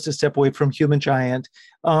you chose to step away from Human Giant,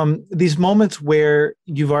 these moments where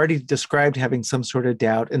you've already described having some sort of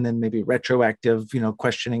doubt, and then maybe retroactive,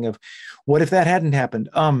 questioning of, what if that hadn't happened?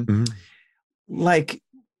 Mhm. Like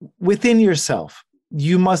within yourself,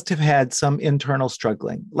 you must have had some internal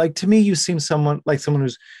struggling. Like to me, you seem someone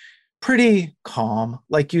who's pretty calm.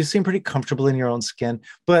 Like you seem pretty comfortable in your own skin.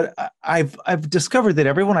 But I've discovered that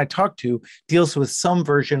everyone I talk to deals with some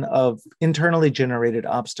version of internally generated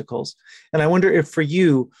obstacles. And I wonder if for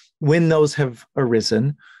you, when those have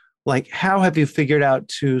arisen, like how have you figured out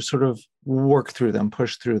to sort of work through them,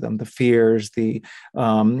 push through them? The fears, the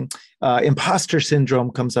imposter syndrome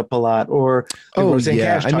comes up a lot, or like Oh Roseanne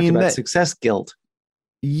yeah. Cash I talked mean about that. success guilt.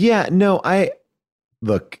 Yeah. No.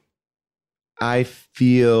 Look. I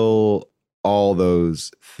feel all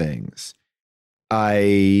those things.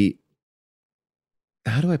 I.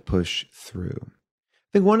 How do I push through? I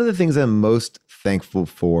think one of the things I'm most thankful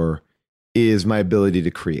for is my ability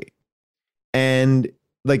to create. And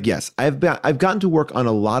like, yes, I've gotten to work on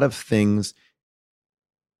a lot of things.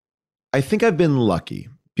 I think I've been lucky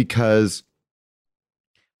because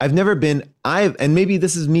and maybe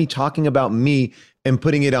this is me talking about me and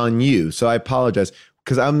putting it on you. So I apologize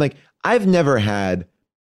because I'm like, I've never had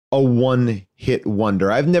a one hit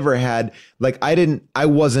wonder. I've never had, like, I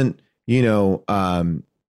wasn't, I've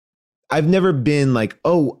never been like,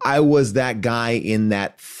 oh, I was that guy in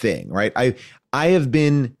that thing, right? I have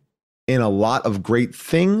been in a lot of great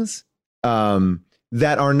things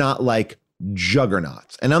that are not like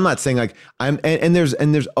juggernauts. And I'm not saying like and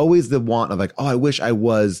there's always the want of like, oh, I wish I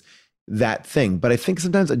was that thing. But I think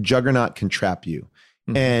sometimes a juggernaut can trap you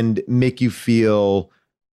and make you feel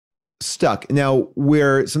stuck. Now,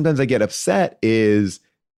 where sometimes I get upset is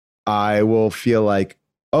I will feel like,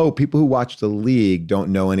 oh, people who watch the league don't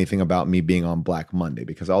know anything about me being on Black Monday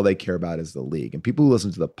because all they care about is the league. And people who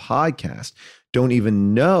listen to the podcast don't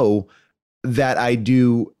even know that I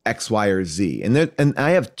do X, Y, or Z. And I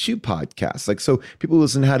have two podcasts. Like, so people who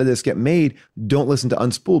listen to How Did This Get Made don't listen to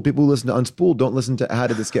Unspooled. People who listen to Unspooled don't listen to How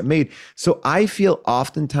Did This Get Made. So I feel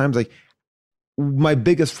oftentimes like my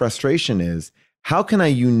biggest frustration is, how can I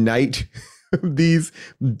unite these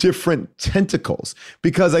different tentacles?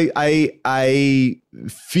 Because I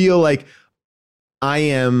feel like I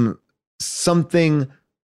am something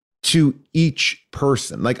to each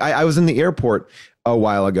person. Like I was in the airport a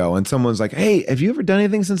while ago and someone's like, hey, have you ever done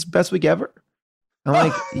anything since Best Week Ever? I'm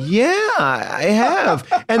like, yeah, I have.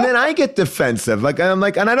 And then I get defensive. Like, I'm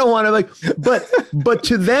like, and I don't want to like, but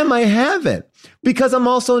to them, I haven't, because I'm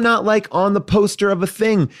also not like on the poster of a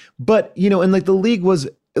thing. But, and like the league was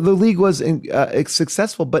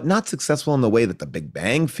successful, but not successful in the way that the Big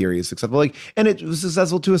Bang Theory is successful. Like, and it was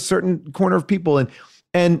successful to a certain corner of people.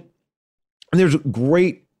 And there's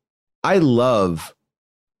great, I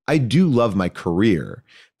do love my career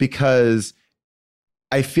because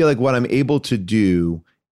I feel like what I'm able to do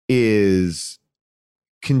is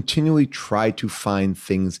continually try to find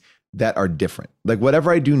things that are different. Like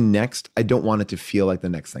whatever I do next, I don't want it to feel like the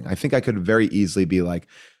next thing. I think I could very easily be like,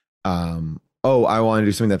 oh, I want to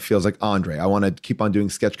do something that feels like Andre. I want to keep on doing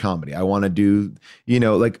sketch comedy. I want to do,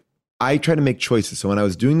 like I try to make choices. So when I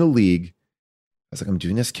was doing the league, I was like, I'm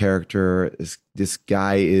doing this character. This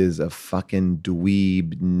guy is a fucking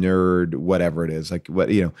dweeb nerd, whatever it is, like what,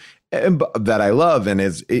 and, that I love and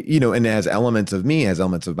is, and it has elements of me, has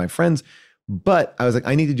elements of my friends. But I was like,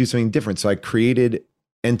 I need to do something different. So I created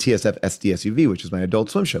NTSF SDSUV, which is my adult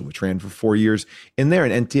swim show, which ran for 4 years in there.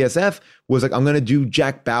 And NTSF was like, I'm going to do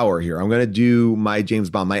Jack Bauer here. I'm going to do my James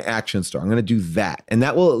Bond, my action star. I'm going to do that. And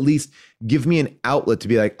that will at least give me an outlet to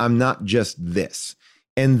be like, I'm not just this.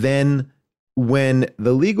 And then when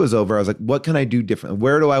the league was over, I was like, what can I do different?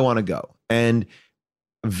 Where do I want to go? And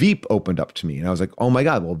Veep opened up to me and I was like, oh my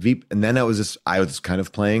God, well, Veep. And then I was kind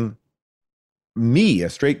of playing me, a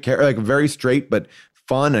straight character, like very straight, but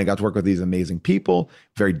fun. And I got to work with these amazing people,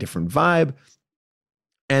 very different vibe.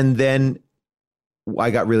 And then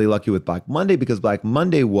I got really lucky with Black Monday because Black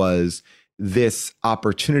Monday was this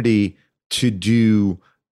opportunity to do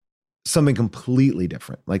something completely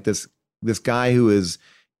different. Like this guy who is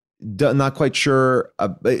not quite sure,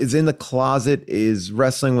 is in the closet, is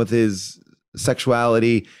wrestling with his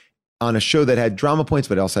sexuality on a show that had drama points,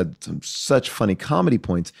 but it also had such funny comedy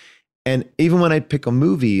points. And even when I pick a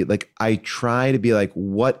movie, like I try to be like,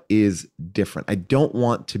 what is different? I don't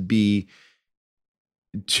want to be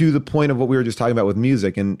to the point of what we were just talking about with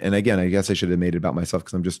music, and again, I guess I should have made it about myself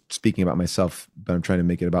because I'm just speaking about myself, but I'm trying to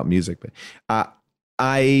make it about music. But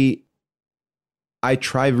I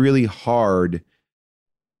try really hard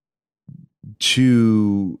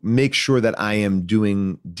to make sure that I am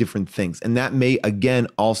doing different things. And that may, again,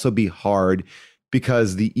 also be hard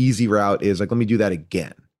because the easy route is like, let me do that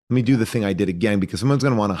again. Let me do the thing I did again because someone's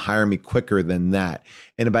going to want to hire me quicker than that.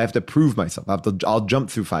 And if I have to prove myself, I'll jump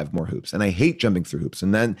through 5 more hoops. And I hate jumping through hoops.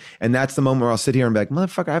 And that's the moment where I'll sit here and be like,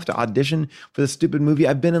 motherfucker, I have to audition for this stupid movie.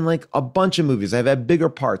 I've been in like a bunch of movies. I've had bigger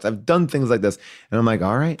parts. I've done things like this. And I'm like,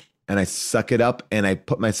 all right. And I suck it up and I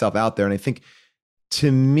put myself out there. And I think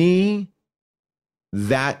to me,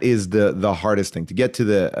 that is the hardest thing, to get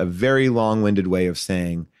to a very long-winded way of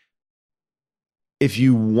saying, if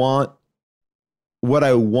you want, what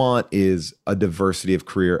I want is a diversity of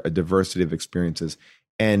career, a diversity of experiences.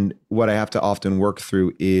 And what I have to often work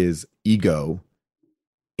through is ego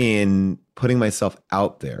in putting myself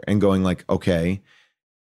out there and going like, okay,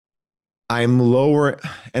 I'm lower.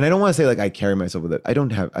 And I don't want to say like I carry myself with it. I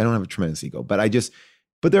don't have a tremendous ego, but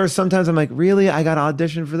there are sometimes I'm like, really? I got to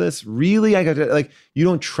audition for this? Really? I got to, like, you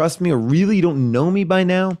don't trust me, or really you don't know me by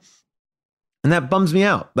now? And that bums me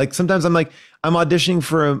out. Like sometimes I'm like, I'm auditioning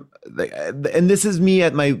for and this is me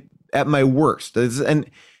at my worst. And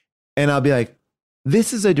I'll be like,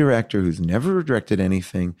 this is a director who's never directed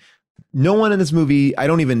anything. No one in this movie, I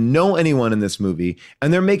don't even know anyone in this movie.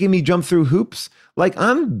 And they're making me jump through hoops. Like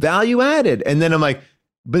I'm value added. And then I'm like,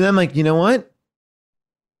 you know what?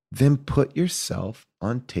 Then put yourself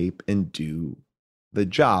on tape and do the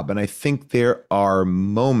job. And I think there are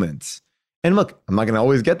moments, and look, I'm not going to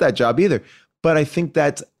always get that job either, but I think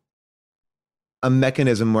that's a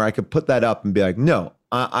mechanism where I could put that up and be like, no,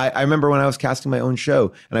 I remember when I was casting my own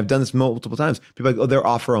show, and I've done this multiple times. People are like, oh, they're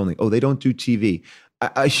offer only. Oh, they don't do TV.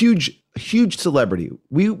 A huge celebrity.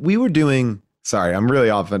 We were doing, sorry, I'm really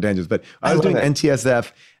off on tangents, but I was doing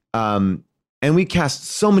NTSF, and we cast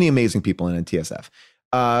so many amazing people in NTSF.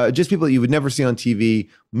 Just people that you would never see on TV,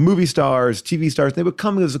 movie stars, TV stars. They would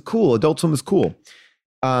come. It was cool. Adult Swim was cool.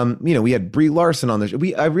 We had Brie Larson on the show.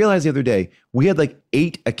 I realized the other day we had like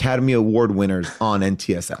 8 Academy Award winners on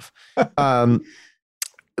NTSF.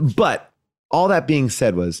 But all that being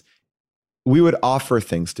said was, we would offer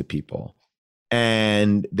things to people,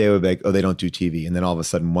 and they would be like, "Oh, they don't do TV." And then all of a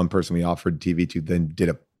sudden, one person we offered TV to then did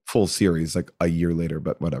a full series like a year later.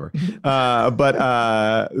 But whatever.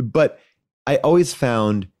 But I always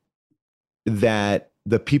found that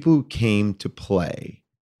the people who came to play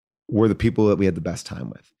were the people that we had the best time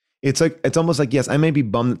with. It's almost like, yes, I may be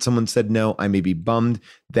bummed that someone said no. I may be bummed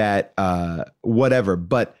that whatever,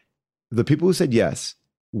 but the people who said yes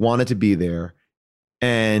wanted to be there.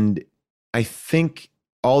 And I think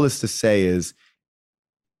all this to say is,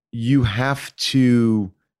 you have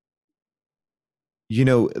to, you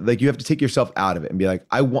have to take yourself out of it and be like,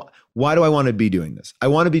 why do I want to be doing this? I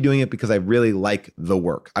want to be doing it because I really like the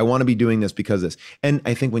work. I want to be doing this because this. And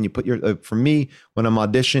I think when you put for me, when I'm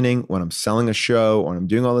auditioning, when I'm selling a show, or I'm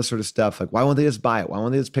doing all this sort of stuff, like, why won't they just buy it? Why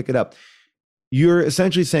won't they just pick it up? You're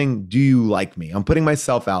essentially saying, do you like me? I'm putting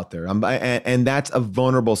myself out there. And that's a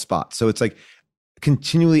vulnerable spot. So it's like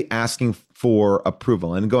continually asking for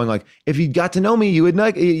approval and going like, if you got to know me, you would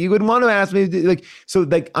want to ask me, like, so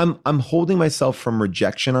like I'm holding myself from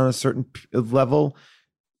rejection on a certain level.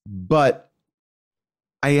 But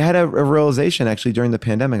I had a realization actually during the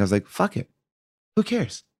pandemic. I was like, fuck it. Who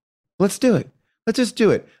cares? Let's do it. Let's just do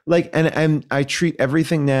it. Like, and I treat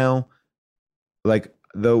everything now like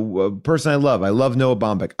the person I love Noah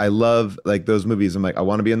Baumbach. I love like those movies. I'm like, I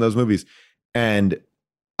want to be in those movies. And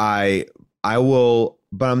I will,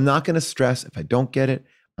 but I'm not going to stress if I don't get it.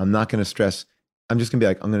 I'm not going to stress. I'm just going to be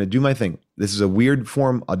like, I'm going to do my thing. This is a weird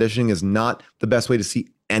form. Auditioning is not the best way to see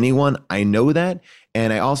anyone. I know that.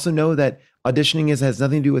 And I also know that auditioning has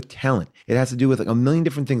nothing to do with talent. It has to do with like a million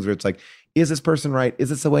different things where it's like, is this person right? Is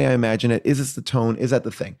this the way I imagine it? Is this the tone? Is that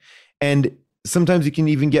the thing? And sometimes you can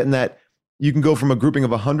even get in that, you can go from a grouping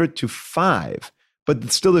of 100 to 5, but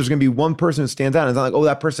still there's going to be one person who stands out. And it's not like, oh,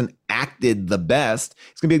 that person acted the best.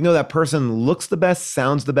 It's going to be like, no, that person looks the best,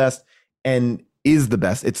 sounds the best, and is the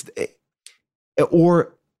best.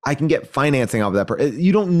 Or I can get financing off of that person.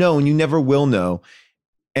 You don't know, and you never will know.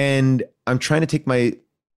 And I'm trying to take my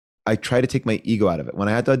ego out of it. When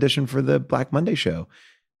I had to audition for the Black Monday show,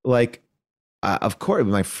 like, of course,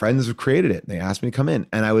 my friends have created it. They asked me to come in,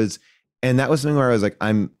 and that was something where I was like,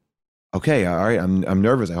 I'm okay, all right, I'm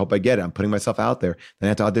nervous. I hope I get it. I'm putting myself out there. Then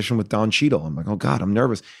I had to audition with Don Cheadle. I'm like, oh God, I'm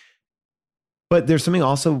nervous. But there's something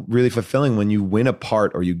also really fulfilling when you win a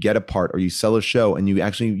part or you get a part or you sell a show and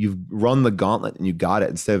you've run the gauntlet and you got it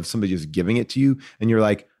instead of somebody just giving it to you. And you're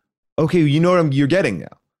like, okay, you know what you're getting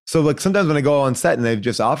now. So like sometimes when I go on set and they've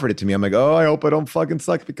just offered it to me, I'm like, oh, I hope I don't fucking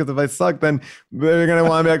suck, because if I suck, then they're going to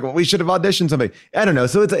want to be like, well, we should have auditioned somebody. I don't know.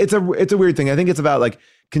 So it's a weird thing. I think it's about like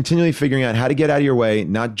continually figuring out how to get out of your way,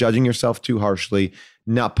 not judging yourself too harshly,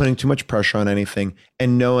 not putting too much pressure on anything,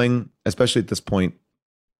 and knowing, especially at this point,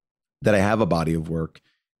 that I have a body of work,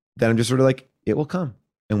 that I'm just sort of like, it will come.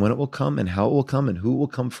 And when it will come and how it will come and who it will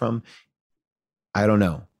come from, I don't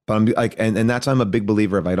know. But I'm like, and that's why I'm a big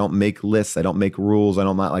believer of, I don't make lists, I don't make rules, I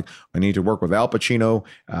don't not like, I need to work with Al Pacino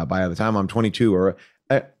by the time I'm 22, or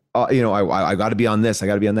I got to be on this, I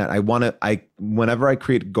got to be on that. Whenever I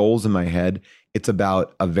create goals in my head, it's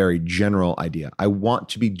about a very general idea. I want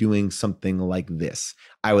to be doing something like this.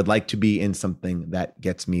 I would like to be in something that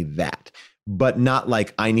gets me that, but not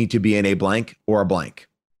like I need to be in a blank or a blank.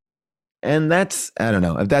 And that's, I don't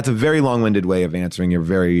know, that's a very long-winded way of answering your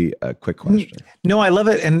very quick question. No, I love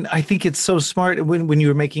it. And I think it's so smart when you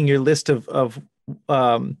were making your list of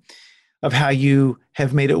how you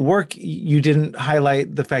have made it work. You didn't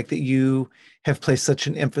highlight the fact that you have placed such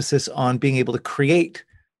an emphasis on being able to create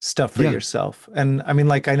stuff for yourself. And I mean,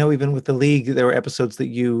 like, I know even with the League, there were episodes that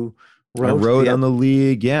you wrote. I wrote on the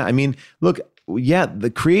League. Yeah. I mean, look,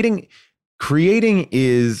 the creating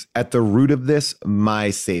is at the root of this, my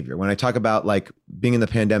savior. When I talk about like being in the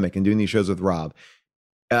pandemic and doing these shows with Rob,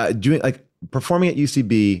 performing at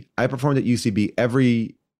UCB, I performed at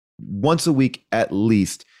UCB once a week at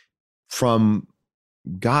least from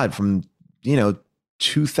 2000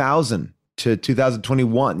 to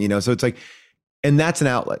 2021, so it's like, and that's an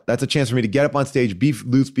outlet. That's a chance for me to get up on stage, be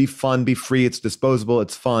loose, be fun, be free. It's disposable.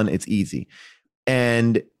 It's fun. It's easy.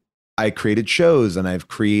 And I created shows, and I've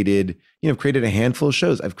created a handful of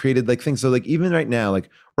shows. I've created like things. So like even right now,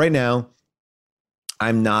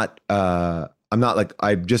 I'm not like,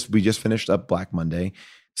 we just finished up Black Monday.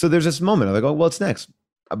 So there's this moment of like, oh, well, what's next?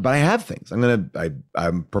 But I have things.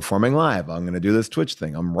 I'm performing live. I'm going to do this Twitch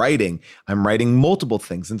thing. I'm writing multiple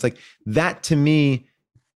things. And it's like that, to me,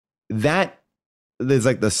 that is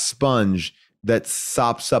like the sponge that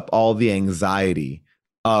sops up all the anxiety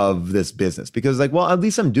of this business, because like, well, at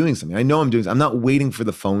least I'm doing something. I know I'm not waiting for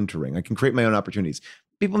the phone to ring. I can create my own opportunities.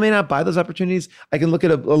 People may not buy those opportunities. I can look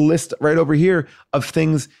at a list right over here of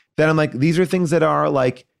things that I'm like, these are things that are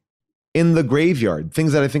like in the graveyard,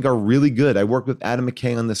 things that I think are really good. I worked with Adam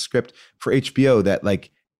McKay on the script for HBO that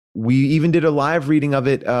like, we even did a live reading of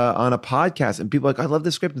it on a podcast, and people are like, I love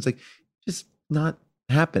this script. And it's like, just not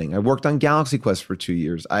happening. I worked on Galaxy Quest for 2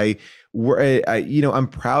 years. I'm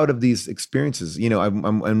proud of these experiences.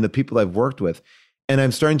 I'm the people I've worked with, and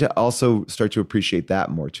I'm starting to also appreciate that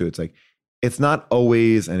more too. It's like, it's not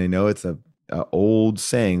always, and I know it's a old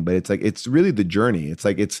saying, but it's like, it's really the journey. It's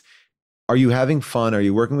like, are you having fun? Are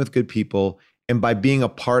you working with good people? And by being a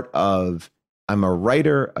part of, I'm a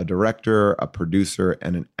writer, a director, a producer,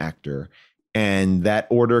 and an actor. And that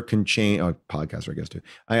order can change. Oh, podcaster, I guess too.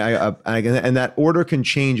 And that order can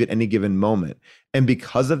change at any given moment. And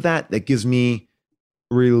because of that, that gives me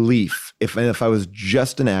relief. If I was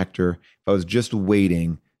just an actor, if I was just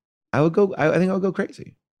waiting, I think I would go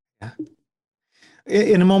crazy. Yeah.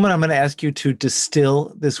 In a moment, I'm going to ask you to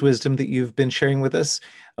distill this wisdom that you've been sharing with us.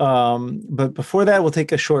 But before that, we'll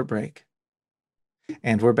take a short break.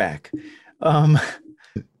 And we're back.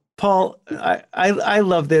 Paul, I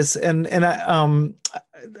love this, and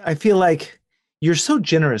I feel like you're so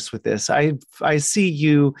generous with this. I see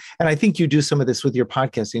you, and I think you do some of this with your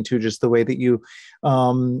podcasting too, just the way that you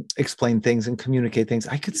explain things and communicate things.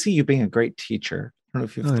 I could see you being a great teacher. I don't know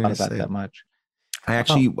if you've thought about that much. I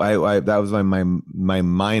actually, that was my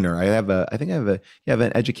minor. I have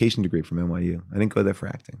an education degree from NYU. I didn't go there for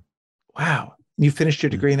acting. Wow, you finished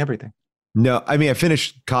your degree and everything. No, I mean, I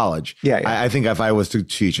finished college. Yeah. I think if I was to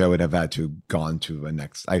teach, I would have had to gone to a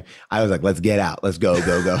next. I was like, let's get out. Let's go.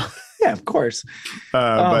 Yeah, of course.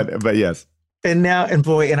 But yes. And now, and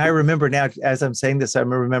boy, and I remember now, as I'm saying this,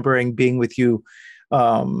 I'm remembering being with you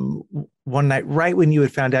one night, right when you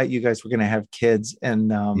had found out you guys were going to have kids.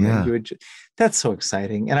 And you would, that's so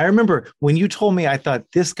exciting. And I remember when you told me, I thought,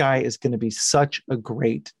 this guy is going to be such a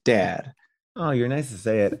great dad. Oh, you're nice to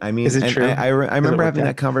say it. I mean, is it true? I remember having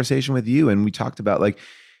that conversation with you, and we talked about like,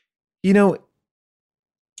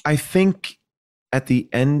 I think at the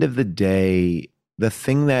end of the day, the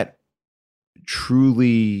thing that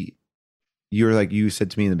truly you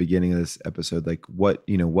said to me in the beginning of this episode, like what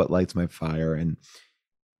lights my fire. And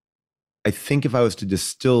I think if I was to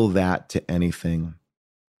distill that to anything,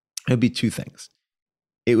 it would be two things.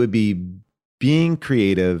 It would be being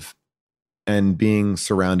creative and being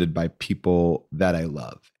surrounded by people that I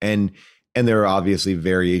love. And there are obviously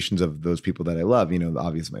variations of those people that I love. You know,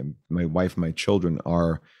 obviously my wife and my children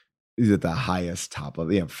is at the highest top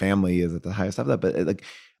of, family is at the highest top of that. But like,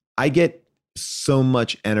 I get so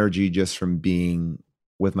much energy just from being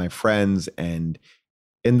with my friends, and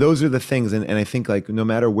those are the things. And I think, like, no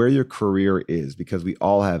matter where your career is, because we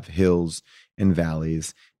all have hills and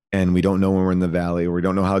valleys, and we don't know when we're in the valley, or we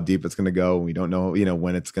don't know how deep it's going to go. We don't know,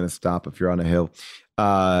 when it's going to stop if you're on a hill.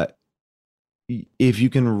 If you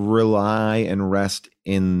can rely and rest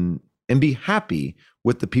in and be happy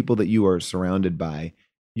with the people that you are surrounded by,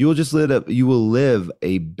 you will live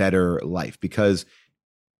a better life. Because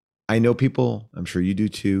I know people, I'm sure you do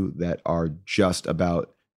too, that are just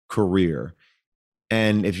about career.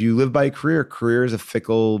 And if you live by career is a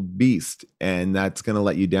fickle beast, and that's going to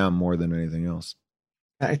let you down more than anything else.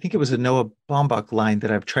 I think it was a Noah Baumbach line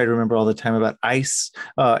that I've tried to remember all the time about ice.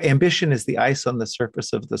 Ambition is the ice on the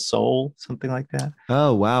surface of the soul, something like that.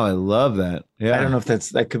 Oh, wow. I love that. Yeah. I don't know if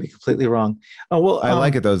that could be completely wrong. Oh, well, I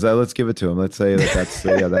like it though. Let's give it to him. Let's say that's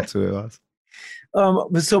that's who it was.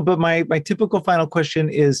 But my typical final question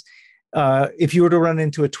is, if you were to run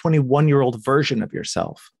into a 21-year-old version of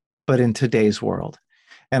yourself, but in today's world,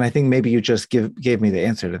 and I think maybe you just gave me the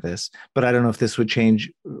answer to this, but I don't know if this would change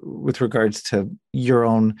with regards to your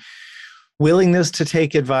own willingness to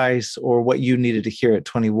take advice or what you needed to hear at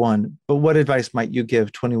 21. But what advice might you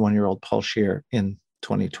give 21-year-old Paul Scheer in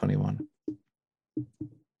 2021?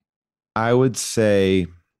 I would say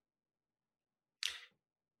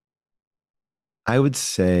in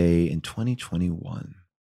 2021,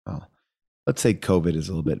 let's say COVID is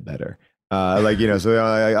a little bit better. So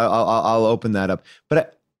I'll open that up.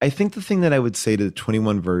 But I think the thing that I would say to the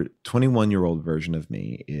 21-year-old version of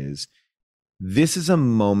me is, this is a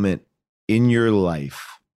moment in your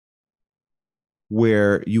life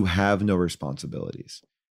where you have no responsibilities.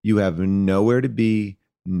 You have nowhere to be,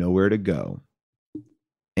 nowhere to go,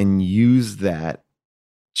 and use that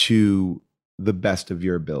to the best of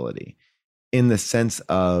your ability, in the sense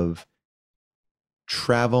of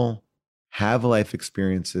travel, have life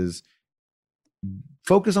experiences,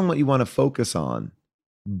 focus on what you want to focus on,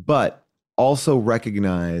 but also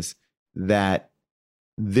recognize that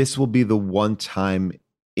this will be the one time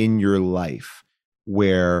in your life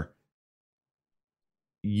where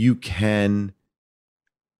you can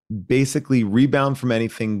basically rebound from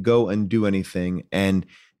anything, go and do anything. And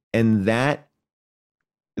that,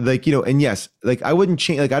 and yes, I wouldn't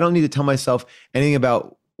change, I don't need to tell myself anything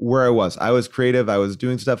about where I was creative. I was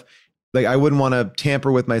doing stuff. I wouldn't want to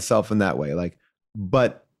tamper with myself in that way.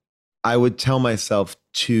 But I would tell myself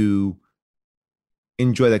to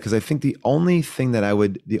enjoy that, because I think the only thing I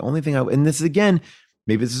would, and this is, again,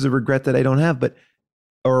 maybe this is a regret that I don't have,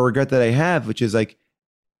 or a regret that I have, which is I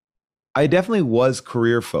definitely was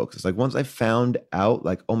career focused. Once I found out,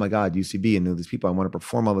 oh my God, UCB and these people, I want to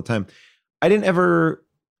perform all the time, I didn't ever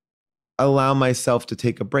allow myself to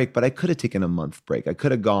take a break. But I could have taken a month break. I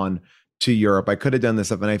could have gone to Europe. I could have done this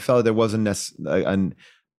stuff, and I felt there wasn't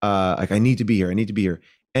I need to be here. I need to be here.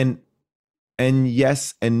 And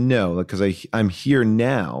yes and no, because I'm here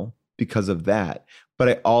now because of that. But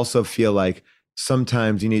I also feel like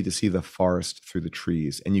sometimes you need to see the forest through the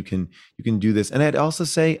trees, and you can do this. And I'd also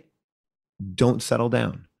say, don't settle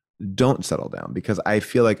down. Don't settle down, because I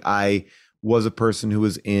feel like I was a person who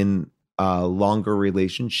was in longer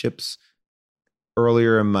relationships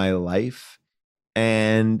earlier in my life,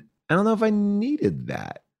 and I don't know if I needed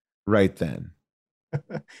that right then.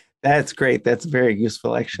 That's great. That's very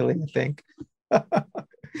useful, actually, I think.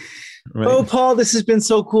 Right. Oh, Paul, this has been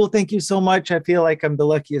so cool. Thank you so much. I feel like I'm the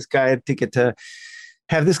luckiest guy to get to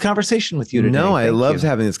have this conversation with you today. No, I loved you.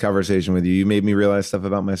 having this conversation with you. You made me realize stuff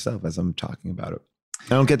about myself as I'm talking about it.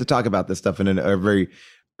 I don't get to talk about this stuff in a very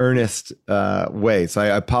earnest way. So I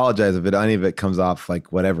apologize if any of it comes off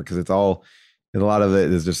whatever, because a lot of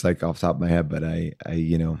it is just off the top of my head. But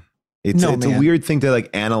it's a weird thing to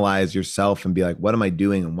analyze yourself and be what am I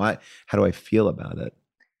doing and how do I feel about it?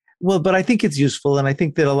 Well, but I think it's useful. And I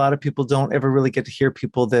think that a lot of people don't ever really get to hear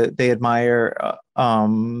people that they admire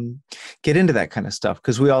get into that kind of stuff,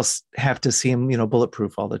 because we all have to seem,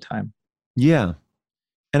 bulletproof all the time. Yeah.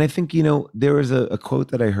 And I think, there was a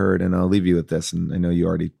quote that I heard, and I'll leave you with this. And I know you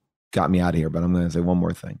already got me out of here, but I'm going to say one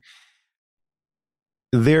more thing.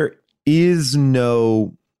 There's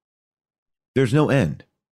no end,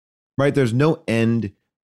 right? There's no end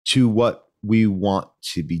to what we want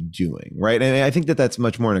to be doing, right? And I think that that's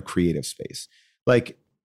much more in a creative space.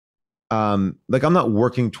 I'm not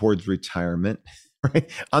working towards retirement, right?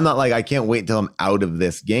 I'm not I can't wait until I'm out of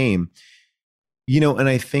this game, and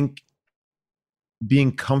I think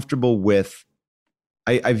being comfortable with,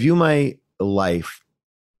 I view my life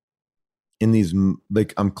in these,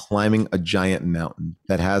 like I'm climbing a giant mountain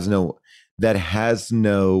that has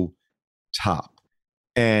no top.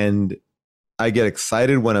 And I get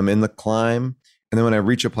excited when I'm in the climb. And then when I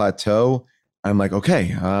reach a plateau, I'm like,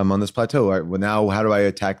 okay, I'm on this plateau. All right, well, now how do I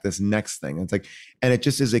attack this next thing? It's like, and it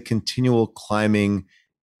just is a continual climbing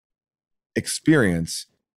experience.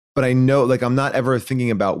 But I know, like, I'm not ever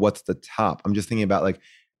thinking about what's the top. I'm just thinking about, like,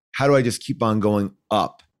 how do I just keep on going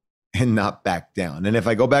up and not back down? And if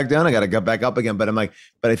I go back down, I got to go back up again. But I'm like,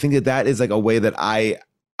 but I think that is like a way that I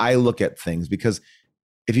look at things, because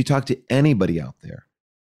if you talk to anybody out there,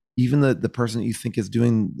 even the person that you think is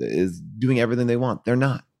doing everything they want, they're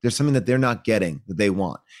not. There's something that they're not getting that they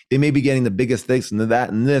want. They may be getting the biggest this and that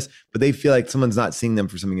and this, but they feel like someone's not seeing them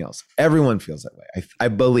for something else. Everyone feels that way. I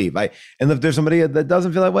believe. And if there's somebody that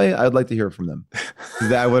doesn't feel that way, I'd like to hear from them.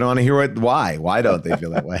 I would want to hear why. Why don't they feel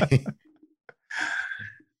that way?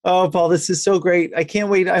 Oh, Paul, this is so great. I can't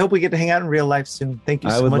wait. I hope we get to hang out in real life soon. Thank you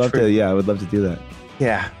so much. I would love to do that.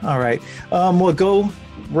 Yeah. All right. Well, go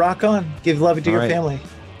rock on. Give love to your family.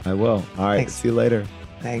 I will. All right. Thanks. See you later.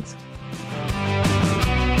 Thanks.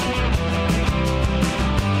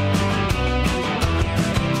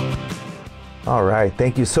 All right.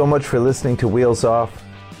 Thank you so much for listening to Wheels Off.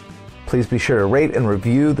 Please be sure to rate and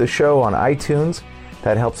review the show on iTunes.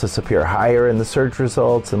 That helps us appear higher in the search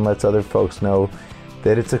results and lets other folks know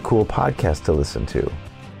that it's a cool podcast to listen to.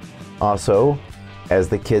 Also, as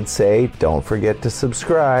the kids say, don't forget to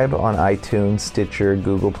subscribe on iTunes, Stitcher,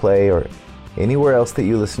 Google Play, or anywhere else that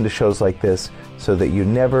you listen to shows like this so that you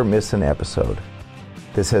never miss an episode.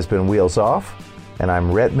 This has been Wheels Off, and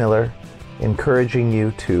I'm Rhett Miller, encouraging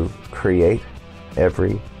you to create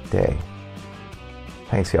every day.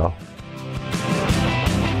 Thanks, y'all.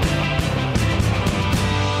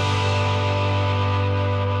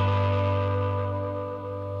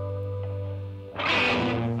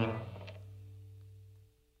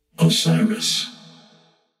 Osiris.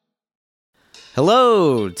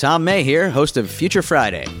 Hello, Tom May here, host of Future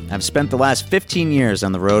Friday. I've spent the last 15 years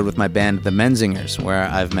on the road with my band, the Menzingers, where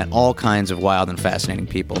I've met all kinds of wild and fascinating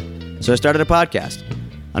people. So I started a podcast.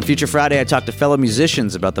 On Future Friday, I talk to fellow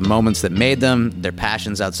musicians about the moments that made them, their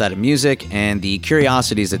passions outside of music, and the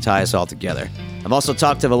curiosities that tie us all together. I've also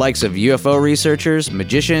talked to the likes of UFO researchers,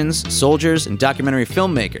 magicians, soldiers, and documentary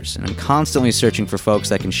filmmakers, and I'm constantly searching for folks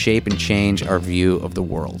that can shape and change our view of the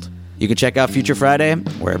world. You can check out Future Friday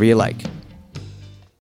wherever you like.